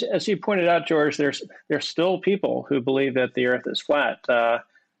 as you pointed out, George, there's still people who believe that the Earth is flat. I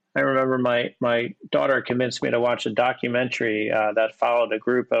remember my daughter convinced me to watch a documentary that followed a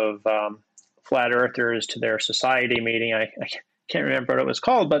group of flat earthers to their society meeting. I can't remember what it was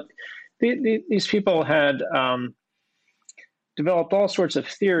called, but these people had developed all sorts of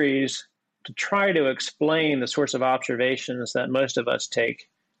theories to try to explain the sorts of observations that most of us take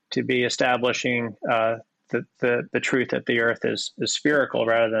to be establishing the truth that the Earth is spherical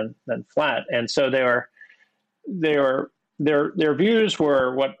rather than flat. And so their views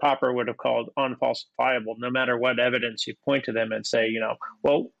were what Popper would have called unfalsifiable. No matter what evidence you point to them and say,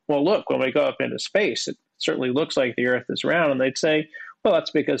 well, look, when we go up into space, it certainly looks like the Earth is round. And they'd say, well,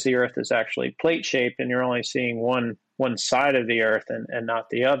 that's because the Earth is actually plate shaped, and you're only seeing one side of the Earth and not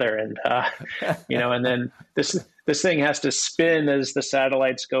the other. And and then this thing has to spin as the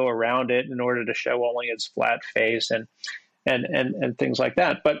satellites go around it in order to show only its flat face and things like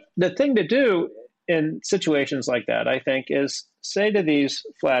that. But the thing to do in situations like that, I think, is say to these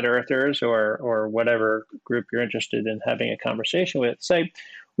flat earthers or whatever group you're interested in having a conversation with, say,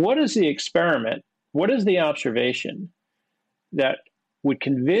 what is the experiment? What is the observation that would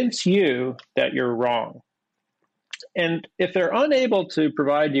convince you that you're wrong? And if they're unable to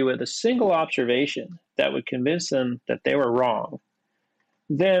provide you with a single observation that would convince them that they were wrong,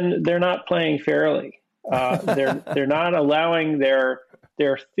 then they're not playing fairly. They're not allowing their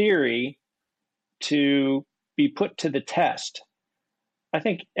theory to be put to the test. I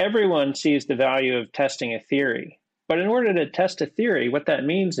think everyone sees the value of testing a theory, but in order to test a theory, what that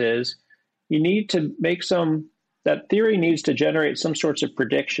means is you need to that theory needs to generate some sorts of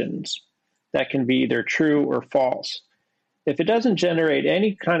predictions that can be either true or false. If it doesn't generate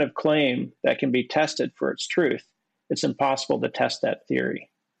any kind of claim that can be tested for its truth, it's impossible to test that theory.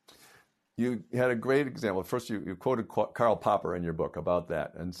 You had a great example. First, you quoted Karl Popper in your book about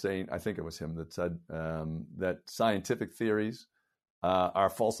that, and saying, I think it was him that said that scientific theories are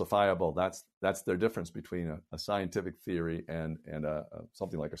falsifiable. That's their difference between a scientific theory and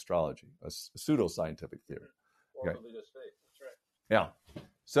something like astrology, a pseudoscientific theory. Okay. Religious faith. That's right. Yeah.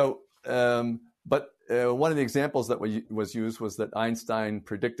 So, but one of the examples that was used was that Einstein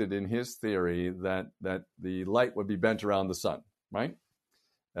predicted in his theory that the light would be bent around the sun, right?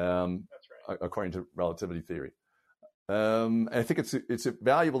 That's right. According to relativity theory. I think it's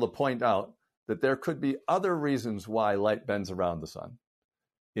valuable to point out that there could be other reasons why light bends around the sun,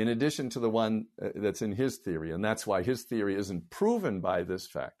 in addition to the one that's in his theory, and that's why his theory isn't proven by this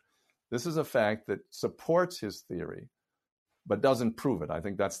fact. This is a fact that supports his theory, but doesn't prove it. I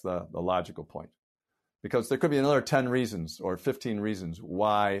think that's the logical point. Because there could be another 10 reasons or 15 reasons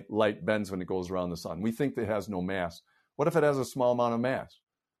why light bends when it goes around the sun. We think that it has no mass. What if it has a small amount of mass?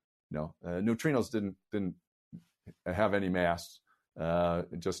 Neutrinos didn't have any mass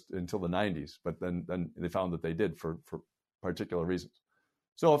just until the 90s, but then they found that they did for particular reasons.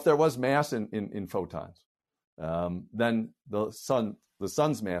 So if there was mass in photons, then the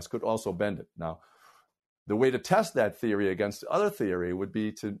sun's mass could also bend it. Now, the way to test that theory against other theory would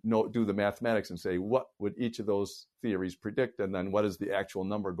be to do the mathematics and say, what would each of those theories predict? And then what is the actual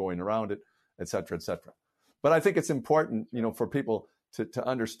number going around it, et cetera, et cetera. But I think it's important, for people to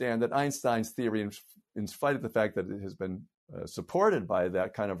understand that Einstein's theory, in spite of the fact that it has been supported by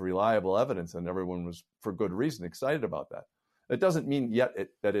that kind of reliable evidence, and everyone was, for good reason, excited about that. It doesn't mean yet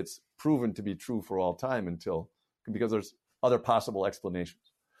that it's proven to be true for all time because there's other possible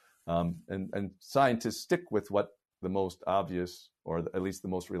explanations. And scientists stick with what the most obvious, or at least the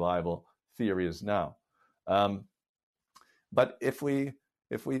most reliable theory is now. But if we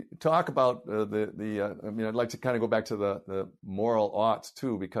talk about I'd like to kind of go back to the moral oughts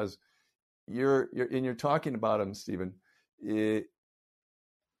too, because you're talking about them, Stephen.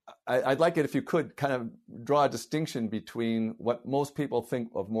 I'd like it if you could kind of draw a distinction between what most people think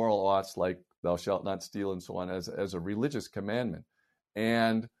of moral oughts, like thou shalt not steal and so on, as a religious commandment,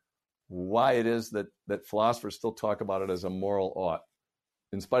 and why it is that philosophers still talk about it as a moral ought,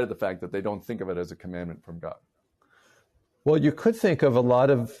 in spite of the fact that they don't think of it as a commandment from God. Well, you could think of a lot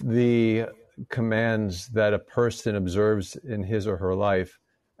of the commands that a person observes in his or her life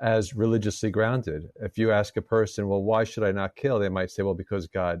as religiously grounded. If you ask a person, well, why should I not kill? They might say, well, because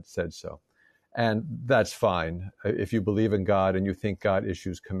God said so. And that's fine. If you believe in God and you think God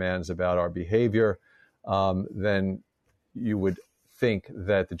issues commands about our behavior, then you would think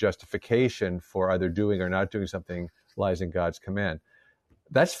that the justification for either doing or not doing something lies in God's command.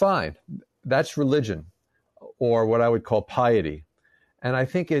 That's fine. That's religion, or what I would call piety. And I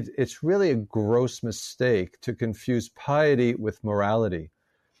think it's really a gross mistake to confuse piety with morality.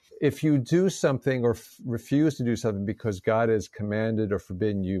 If you do something or refuse to do something because God has commanded or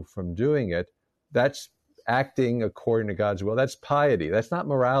forbidden you from doing it, that's acting according to God's will. That's piety. That's not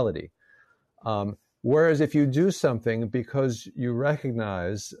morality. Whereas if you do something because you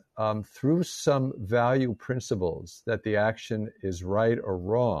recognize through some value principles that the action is right or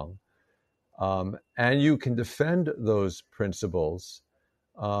wrong, and you can defend those principles,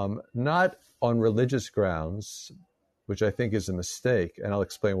 not on religious grounds, which I think is a mistake, and I'll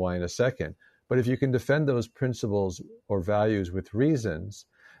explain why in a second, but if you can defend those principles or values with reasons,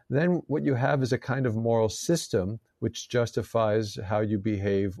 then what you have is a kind of moral system which justifies how you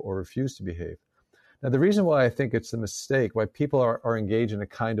behave or refuse to behave. Now, the reason why I think it's a mistake, why people are engaged in a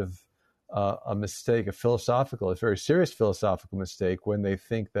kind of a mistake, a very serious philosophical mistake when they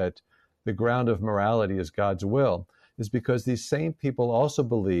think that the ground of morality is God's will, is because these same people also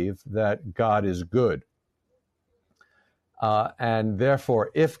believe that God is good. And therefore,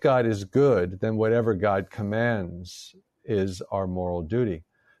 if God is good, then whatever God commands is our moral duty.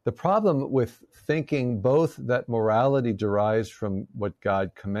 The problem with thinking both that morality derives from what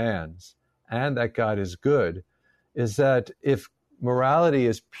God commands and that God is good is that if morality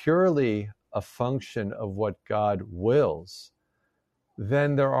is purely a function of what God wills,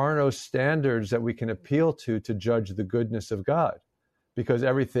 then there are no standards that we can appeal to judge the goodness of God, because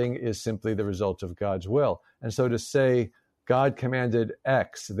everything is simply the result of God's will. And so to say, God commanded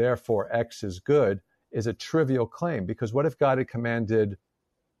X, therefore X is good, is a trivial claim, because what if God had commanded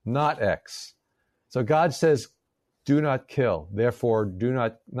not X? So God says, do not kill, therefore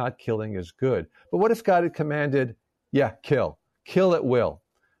not killing is good. But what if God had commanded, kill at will?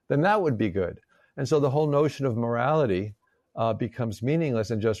 Then that would be good. And so the whole notion of morality becomes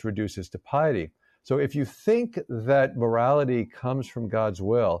meaningless and just reduces to piety. So if you think that morality comes from God's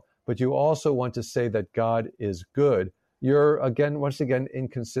will, but you also want to say that God is good, you're once again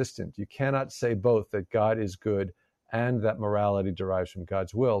inconsistent. You cannot say both that God is good and that morality derives from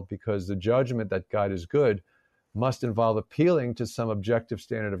God's will, because the judgment that God is good must involve appealing to some objective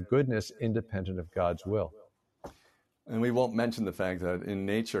standard of goodness independent of God's will. And we won't mention the fact that in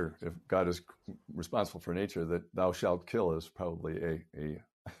nature, if God is responsible for nature, that thou shalt kill is probably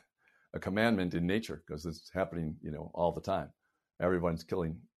a commandment in nature, because it's happening, all the time. Everyone's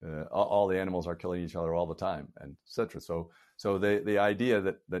killing, all the animals are killing each other all the time, and etc. So the idea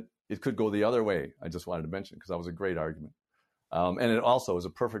that it could go the other way, I just wanted to mention, because that was a great argument. And it also is a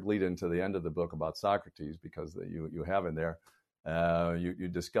perfect lead into the end of the book about Socrates, because you have in there, you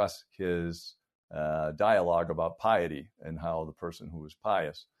discuss his dialogue about piety and how the person who was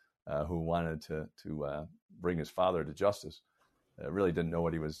pious, who wanted to bring his father to justice, really didn't know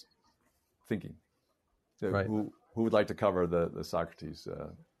what he was thinking. So right. Who would like to cover the Socrates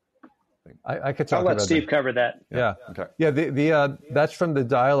thing? I could talk I'll let about Steve cover that. Yeah. Okay. Yeah. That's from the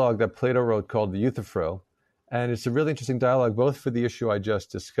dialogue that Plato wrote called the Euthyphro. And it's a really interesting dialogue, both for the issue I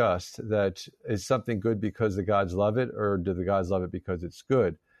just discussed, that is something good because the gods love it, or do the gods love it because it's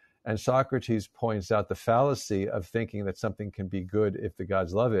good? And Socrates points out the fallacy of thinking that something can be good if the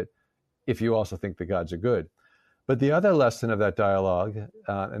gods love it, if you also think the gods are good. But the other lesson of that dialogue,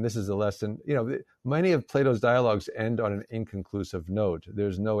 and this is a lesson, many of Plato's dialogues end on an inconclusive note.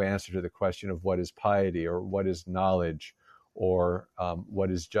 There's no answer to the question of what is piety, or what is knowledge, or what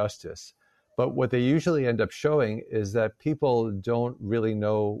is justice. But what they usually end up showing is that people don't really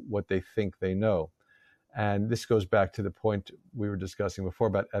know what they think they know. And this goes back to the point we were discussing before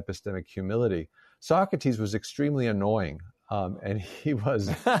about epistemic humility. Socrates was extremely annoying. And he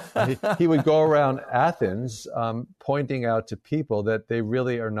would go around Athens pointing out to people that they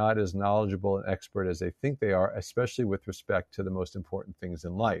really are not as knowledgeable and expert as they think they are, especially with respect to the most important things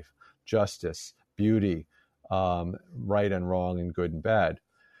in life: justice, beauty, right and wrong, and good and bad.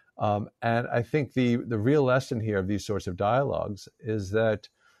 And I think the real lesson here of these sorts of dialogues is that,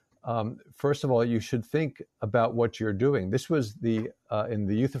 first of all, you should think about what you're doing. This was in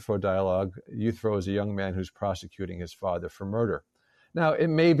the Euthyphro dialogue. Euthyphro is a young man who's prosecuting his father for murder. Now, it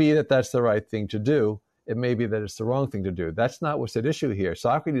may be that that's the right thing to do. It may be that it's the wrong thing to do. That's not what's at issue here.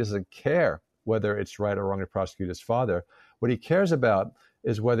 Socrates doesn't care whether it's right or wrong to prosecute his father. What he cares about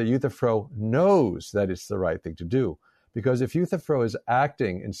is whether Euthyphro knows that it's the right thing to do. Because if Euthyphro is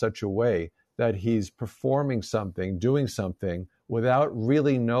acting in such a way that he's performing something, doing something, without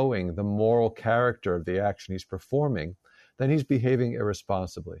really knowing the moral character of the action he's performing, then he's behaving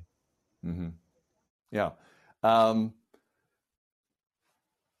irresponsibly. Mm-hmm. Yeah.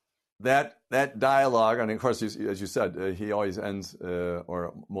 that dialogue, and of course, as you said, he always ends,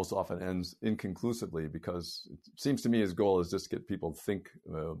 or most often ends, inconclusively, because it seems to me his goal is just to get people to think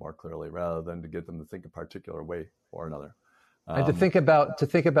more clearly, rather than to get them to think a particular way or another. And to think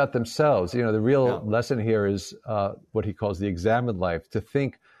about themselves. The real lesson here is what he calls the examined life. To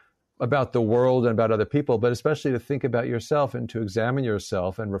think about the world and about other people, but especially to think about yourself and to examine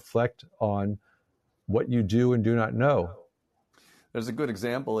yourself and reflect on what you do and do not know. There's a good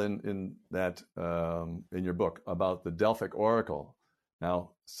example in that in your book about the Delphic Oracle.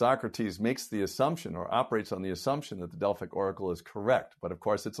 Now, Socrates makes the assumption, or operates on the assumption, that the Delphic Oracle is correct, but of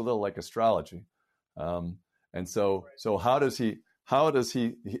course it's a little like astrology. And so how does he?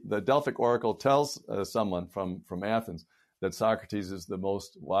 The Delphic Oracle tells someone from Athens that Socrates is the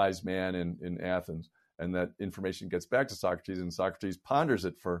most wise man in Athens, and that information gets back to Socrates, and Socrates ponders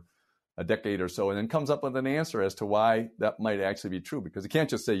it for a decade or so, and then comes up with an answer as to why that might actually be true, because he can't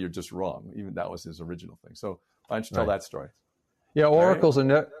just say you're just wrong. Even that was his original thing. So why don't you tell that story? Yeah, oracles are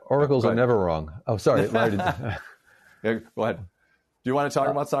never wrong. Oh, sorry, Larry. Yeah, go ahead. Do you want to talk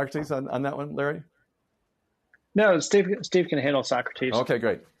about Socrates on that one, Larry? No, Steve can handle Socrates. Okay,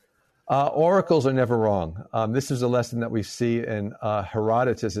 great. Oracles are never wrong. This is a lesson that we see in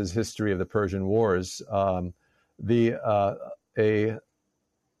Herodotus's history of the Persian Wars.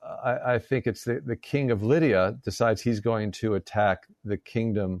 I think it's the king of Lydia decides he's going to attack the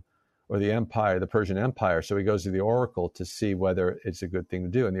kingdom or the empire, the Persian Empire. So he goes to the oracle to see whether it's a good thing to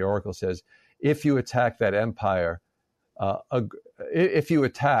do. And the oracle says, if you attack that empire, a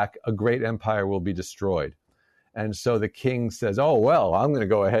great empire will be destroyed. And so the king says, oh, well, I'm going to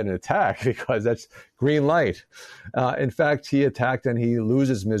go ahead and attack because that's green light. In fact, he attacked and he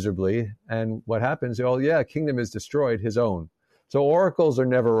loses miserably. And what happens? Oh, yeah, kingdom is destroyed, his own. So oracles are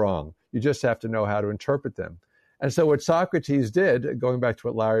never wrong. You just have to know how to interpret them. And so what Socrates did, going back to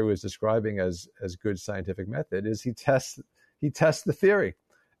what Larry was describing as good scientific method, is he tests the theory.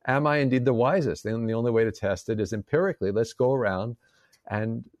 Am I indeed the wisest? And the only way to test it is empirically. Let's go around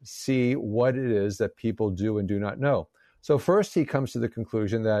and see what it is that people do and do not know. So first he comes to the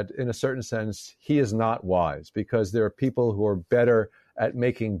conclusion that in a certain sense, he is not wise, because there are people who are better at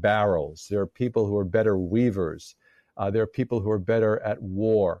making barrels. There are people who are better weavers. There are people who are better at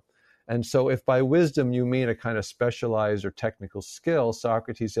war. And so if by wisdom you mean a kind of specialized or technical skill,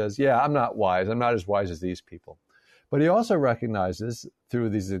 Socrates says, yeah, I'm not wise. I'm not as wise as these people. But he also recognizes through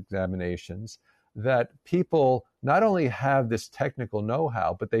these examinations that people not only have this technical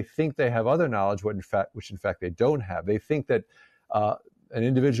know-how, but they think they have other knowledge, which in fact they don't have. They think that an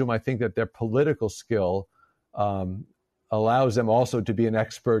individual might think that their political skill allows them also to be an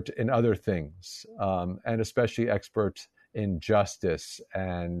expert in other things, and especially expert in justice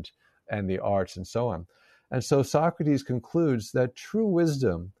and the arts and so on. And so Socrates concludes that true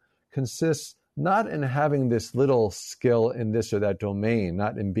wisdom consists not in having this little skill in this or that domain,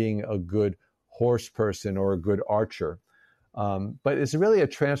 not in being a good horse person or a good archer, but it's really a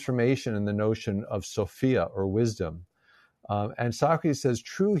transformation in the notion of Sophia or wisdom. And Socrates says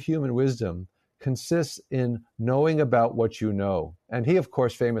true human wisdom consists in knowing about what you know. And he, of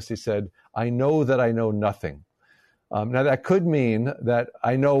course, famously said, I know that I know nothing. Now, that could mean that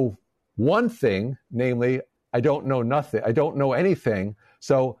I know one thing, namely, I don't know nothing. I don't know anything.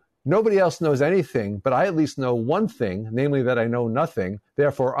 So nobody else knows anything, but I at least know one thing, namely that I know nothing.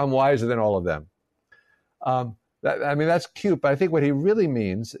 Therefore, I'm wiser than all of them. That's cute, but I think what he really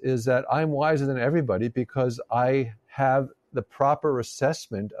means is that I'm wiser than everybody because I have the proper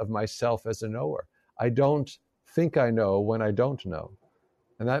assessment of myself as a knower. I don't think I know when I don't know.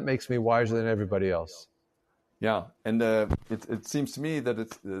 And that makes me wiser than everybody else. Yeah, and it seems to me that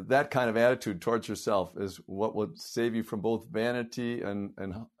it's that kind of attitude towards yourself is what will save you from both vanity and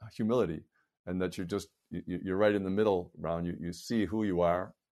humility, and that you're right in the middle ground. You see who you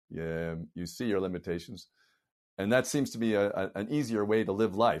are, you see your limitations, and that seems to be an easier way to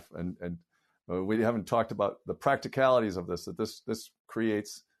live life. And we haven't talked about the practicalities of this. That this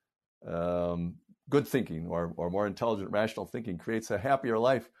creates good thinking or more intelligent, rational thinking, creates a happier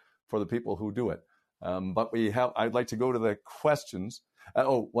life for the people who do it. But I'd like to go to the questions.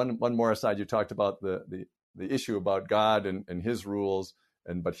 One more aside. You talked about the issue about God and his rules,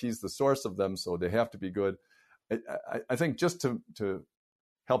 but he's the source of them, so they have to be good. I think just to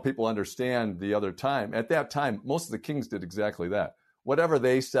help people understand the other time, at that time, most of the kings did exactly that. Whatever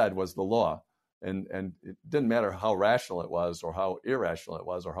they said was the law, and it didn't matter how rational it was or how irrational it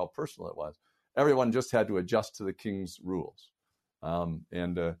was or how personal it was. Everyone just had to adjust to the king's rules.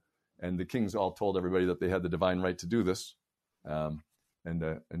 And the kings all told everybody that they had the divine right to do this. And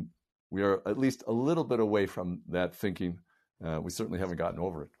we are at least a little bit away from that thinking we certainly haven't gotten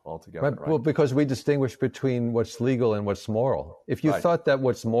over it altogether. Right? Well, because we distinguish between what's legal and what's moral. If you thought that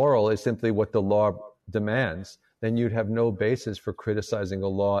what's moral is simply what the law demands, then you'd have no basis for criticizing a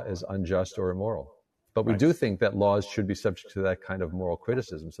law as unjust or immoral. But we do think that laws should be subject to that kind of moral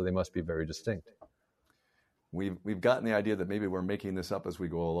criticism, so they must be very distinct. We've gotten the idea that maybe we're making this up as we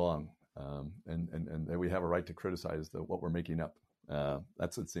go along, and that we have a right to criticize what we're making up.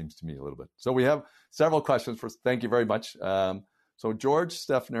 That's what it seems to me a little bit. So we have several questions. Thank you very much. So George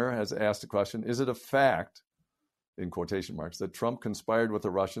Steffner has asked a question: is it a fact, in quotation marks, that Trump conspired with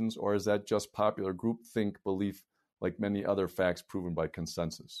the Russians, or is that just popular groupthink belief like many other facts proven by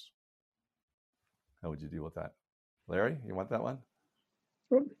consensus? How would you deal with that? Larry, you want that one?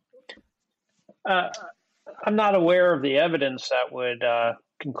 I'm not aware of the evidence that would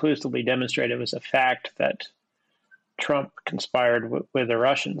conclusively demonstrate it was a fact that Trump conspired with the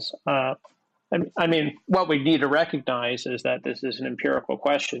Russians. I mean, what we need to recognize is that this is an empirical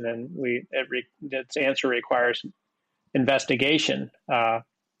question, and its answer requires investigation,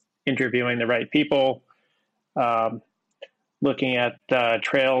 interviewing the right people, looking at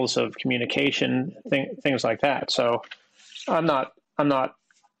trails of communication, things like that. So I'm not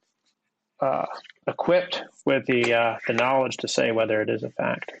equipped with the knowledge to say whether it is a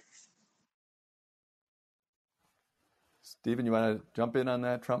fact. Stephen, you want to jump in on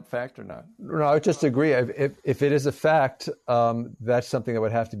that Trump fact or not? No, I would just agree. If it is a fact, that's something that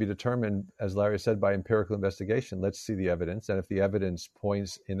would have to be determined, as Larry said, by empirical investigation. Let's see the evidence. And if the evidence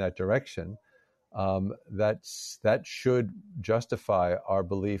points in that direction, that should justify our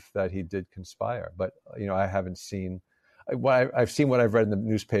belief that he did conspire. But, I haven't seen I've seen what I've read in the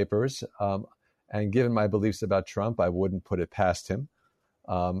newspapers. And given my beliefs about Trump, I wouldn't put it past him.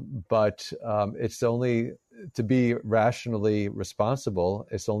 But it's only, to be rationally responsible,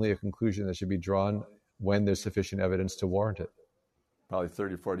 it's only a conclusion that should be drawn when there's sufficient evidence to warrant it. Probably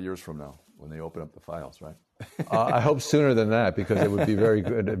 30, 40 years from now when they open up the files, right? I hope sooner than that, because it would be very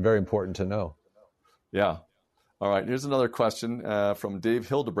good and very important to know. Yeah. All right. Here's another question from Dave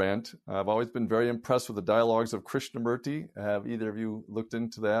Hildebrandt. I've always been very impressed with the dialogues of Krishnamurti. Have either of you looked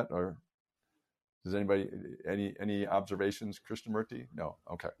into that, or does anybody, any observations, Krishnamurti? No.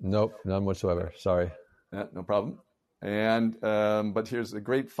 Okay. Nope, none whatsoever. Sorry. No problem. And but here's a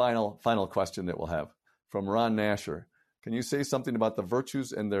great final question that we'll have from Ron Nasher. Can you say something about the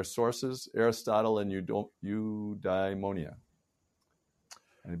virtues and their sources, Aristotle and eudaimonia?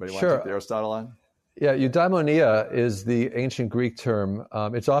 Anybody want to take the Aristotle on? Yeah, eudaimonia is the ancient Greek term.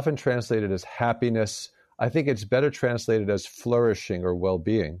 It's often translated as happiness. I think it's better translated as flourishing or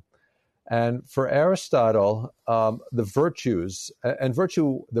well-being. And for Aristotle, the virtues, and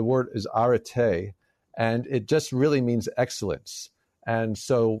virtue, the word is arete, and it just really means excellence. And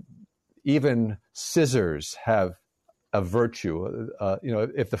so even scissors have a virtue.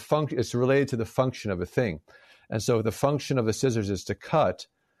 If the function, it's related to the function of a thing. And so if the function of the scissors is to cut,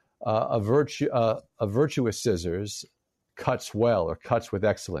 a virtuous scissors cuts well or cuts with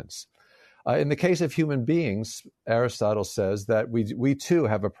excellence. In the case of human beings, Aristotle says that we too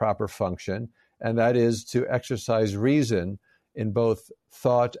have a proper function, and that is to exercise reason in both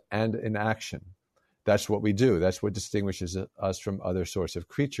thought and in action. That's what we do. That's what distinguishes us from other sorts of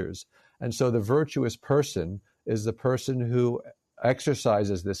creatures. And so the virtuous person is the person who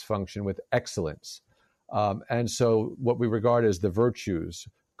exercises this function with excellence. And so what we regard as the virtues,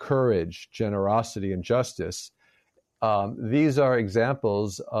 courage, generosity, and justice, these are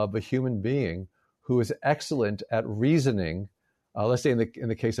examples of a human being who is excellent at reasoning. Let's say in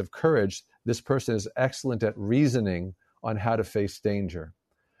the case of courage, this person is excellent at reasoning on how to face danger.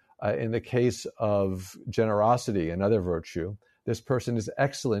 In the case of generosity, another virtue, this person is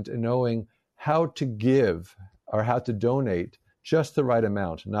excellent in knowing how to give or how to donate just the right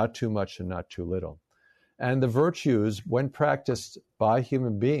amount, not too much and not too little. And the virtues, when practiced by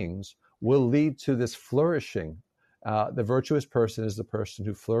human beings, will lead to this flourishing. The virtuous person is the person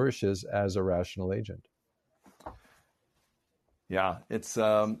who flourishes as a rational agent. Yeah, it's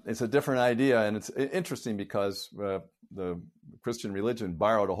a different idea, and it's interesting because the Christian religion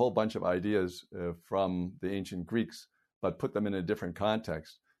borrowed a whole bunch of ideas from the ancient Greeks, but put them in a different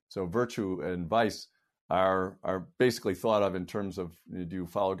context. So virtue and vice are basically thought of in terms of, do you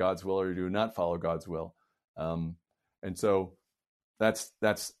follow God's will or do you not follow God's will? And so that's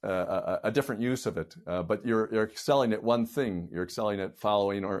a different use of it. But you're excelling at one thing. You're excelling at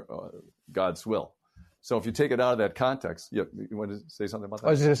following God's will. So if you take it out of that context, you want to say something about that? I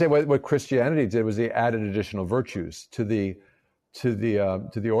was just going to say what Christianity did was they added additional virtues to the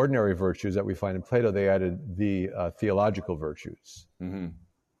ordinary virtues that we find in Plato. They added the theological virtues. Mm-hmm.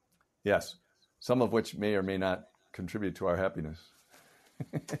 Yes, some of which may or may not contribute to our happiness.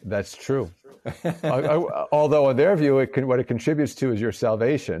 That's true. Although in their view, what it contributes to is your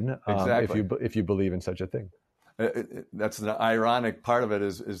salvation. Exactly. If you believe in such a thing. That's the ironic part of it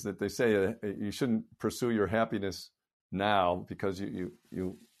is that they say you shouldn't pursue your happiness now because you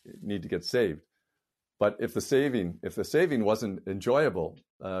need to get saved. But if the saving wasn't enjoyable,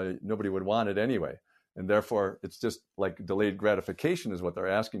 nobody would want it anyway. And therefore, it's just like delayed gratification is what they're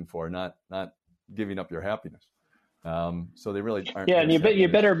asking for, not giving up your happiness. So they really aren't. Yeah, and you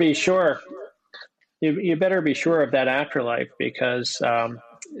better be sure. You better be sure of that afterlife, because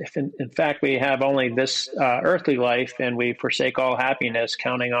if in fact we have only this earthly life and we forsake all happiness,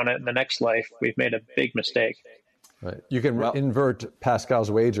 counting on it in the next life, we've made a big mistake. Right. You can invert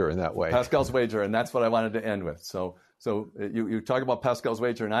Pascal's wager in that way. Pascal's wager, and that's what I wanted to end with. So you talk about Pascal's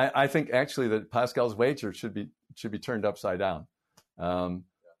wager, and I think actually that Pascal's wager should be turned upside down,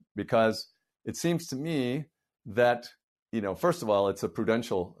 because it seems to me that, first of all, it's a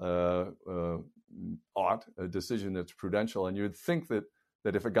prudential a decision that's prudential, and you would think that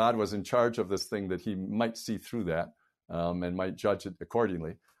if a God was in charge of this thing, that he might see through that and might judge it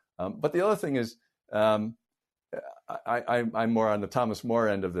accordingly. But the other thing is, I'm more on the Thomas More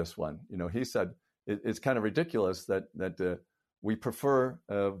end of this one. He said it's kind of ridiculous that we prefer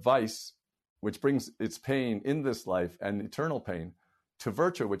vice, which brings its pain in this life and eternal pain, to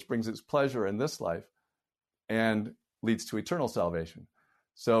virtue, which brings its pleasure in this life and leads to eternal salvation.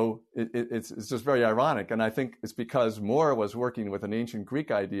 So it's just very ironic. And I think it's because More was working with an ancient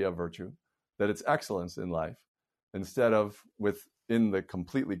Greek idea of virtue, that it's excellence in life, instead of within the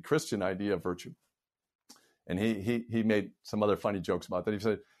completely Christian idea of virtue. And he made some other funny jokes about that. He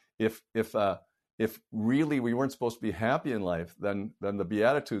said, if really we weren't supposed to be happy in life, then the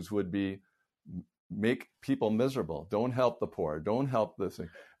Beatitudes would be, make people miserable. Don't help the poor. Don't help this thing.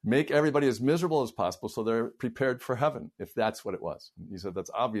 Make everybody as miserable as possible so they're prepared for heaven, if that's what it was. And he said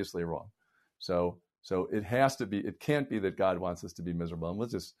that's obviously wrong. So it has to be. It can't be that God wants us to be miserable. And we'll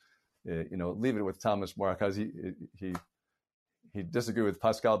just leave it with Thomas More, because he disagreed with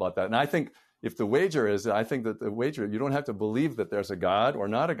Pascal about that. And I think if the wager is, I think that the wager, you don't have to believe that there's a God or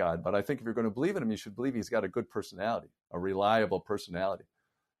not a God, but I think if you're going to believe in him, you should believe he's got a good personality, a reliable personality,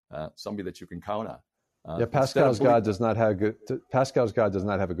 somebody that you can count on. Pascal's God does not have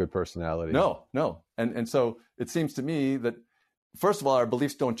a good personality. No. And so it seems to me that, first of all, our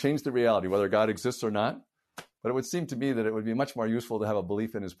beliefs don't change the reality, whether God exists or not. But it would seem to me that it would be much more useful to have a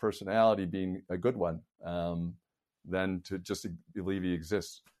belief in his personality being a good one than to just believe he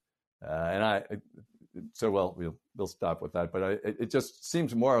exists. We'll stop with that. But it just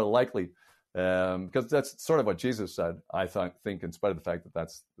seems more likely, because that's sort of what Jesus said, I think, in spite of the fact that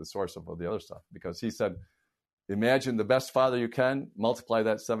that's the source of all the other stuff. Because he said, imagine the best father you can, multiply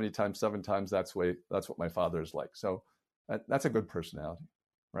that 70 times, 7 times, that's what my father is like. So that's a good personality,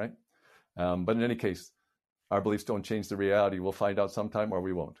 right? But in any case, our beliefs don't change the reality. We'll find out sometime, or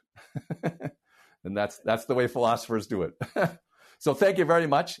we won't. And that's the way philosophers do it. So thank you very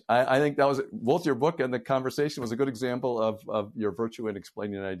much. I think that was both your book and the conversation was a good example of your virtue in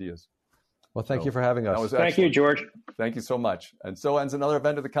explaining ideas. Well, thank you for having us. Thank you, George. Thank you so much. And so ends another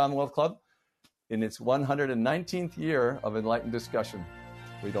event of the Commonwealth Club in its 119th year of enlightened discussion.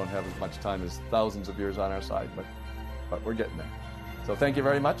 We don't have as much time as thousands of years on our side, but we're getting there. So thank you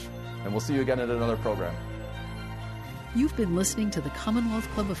very much, and we'll see you again at another program. You've been listening to the Commonwealth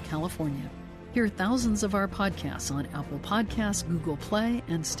Club of California. Hear thousands of our podcasts on Apple Podcasts, Google Play,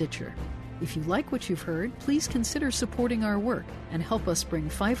 and Stitcher. If you like what you've heard, please consider supporting our work and help us bring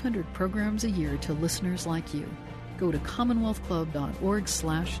 500 programs a year to listeners like you. Go to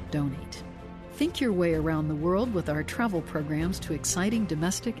commonwealthclub.org/donate. Think your way around the world with our travel programs to exciting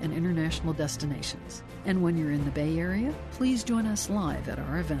domestic and international destinations. And when you're in the Bay Area, please join us live at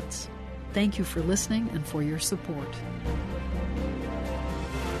our events. Thank you for listening and for your support.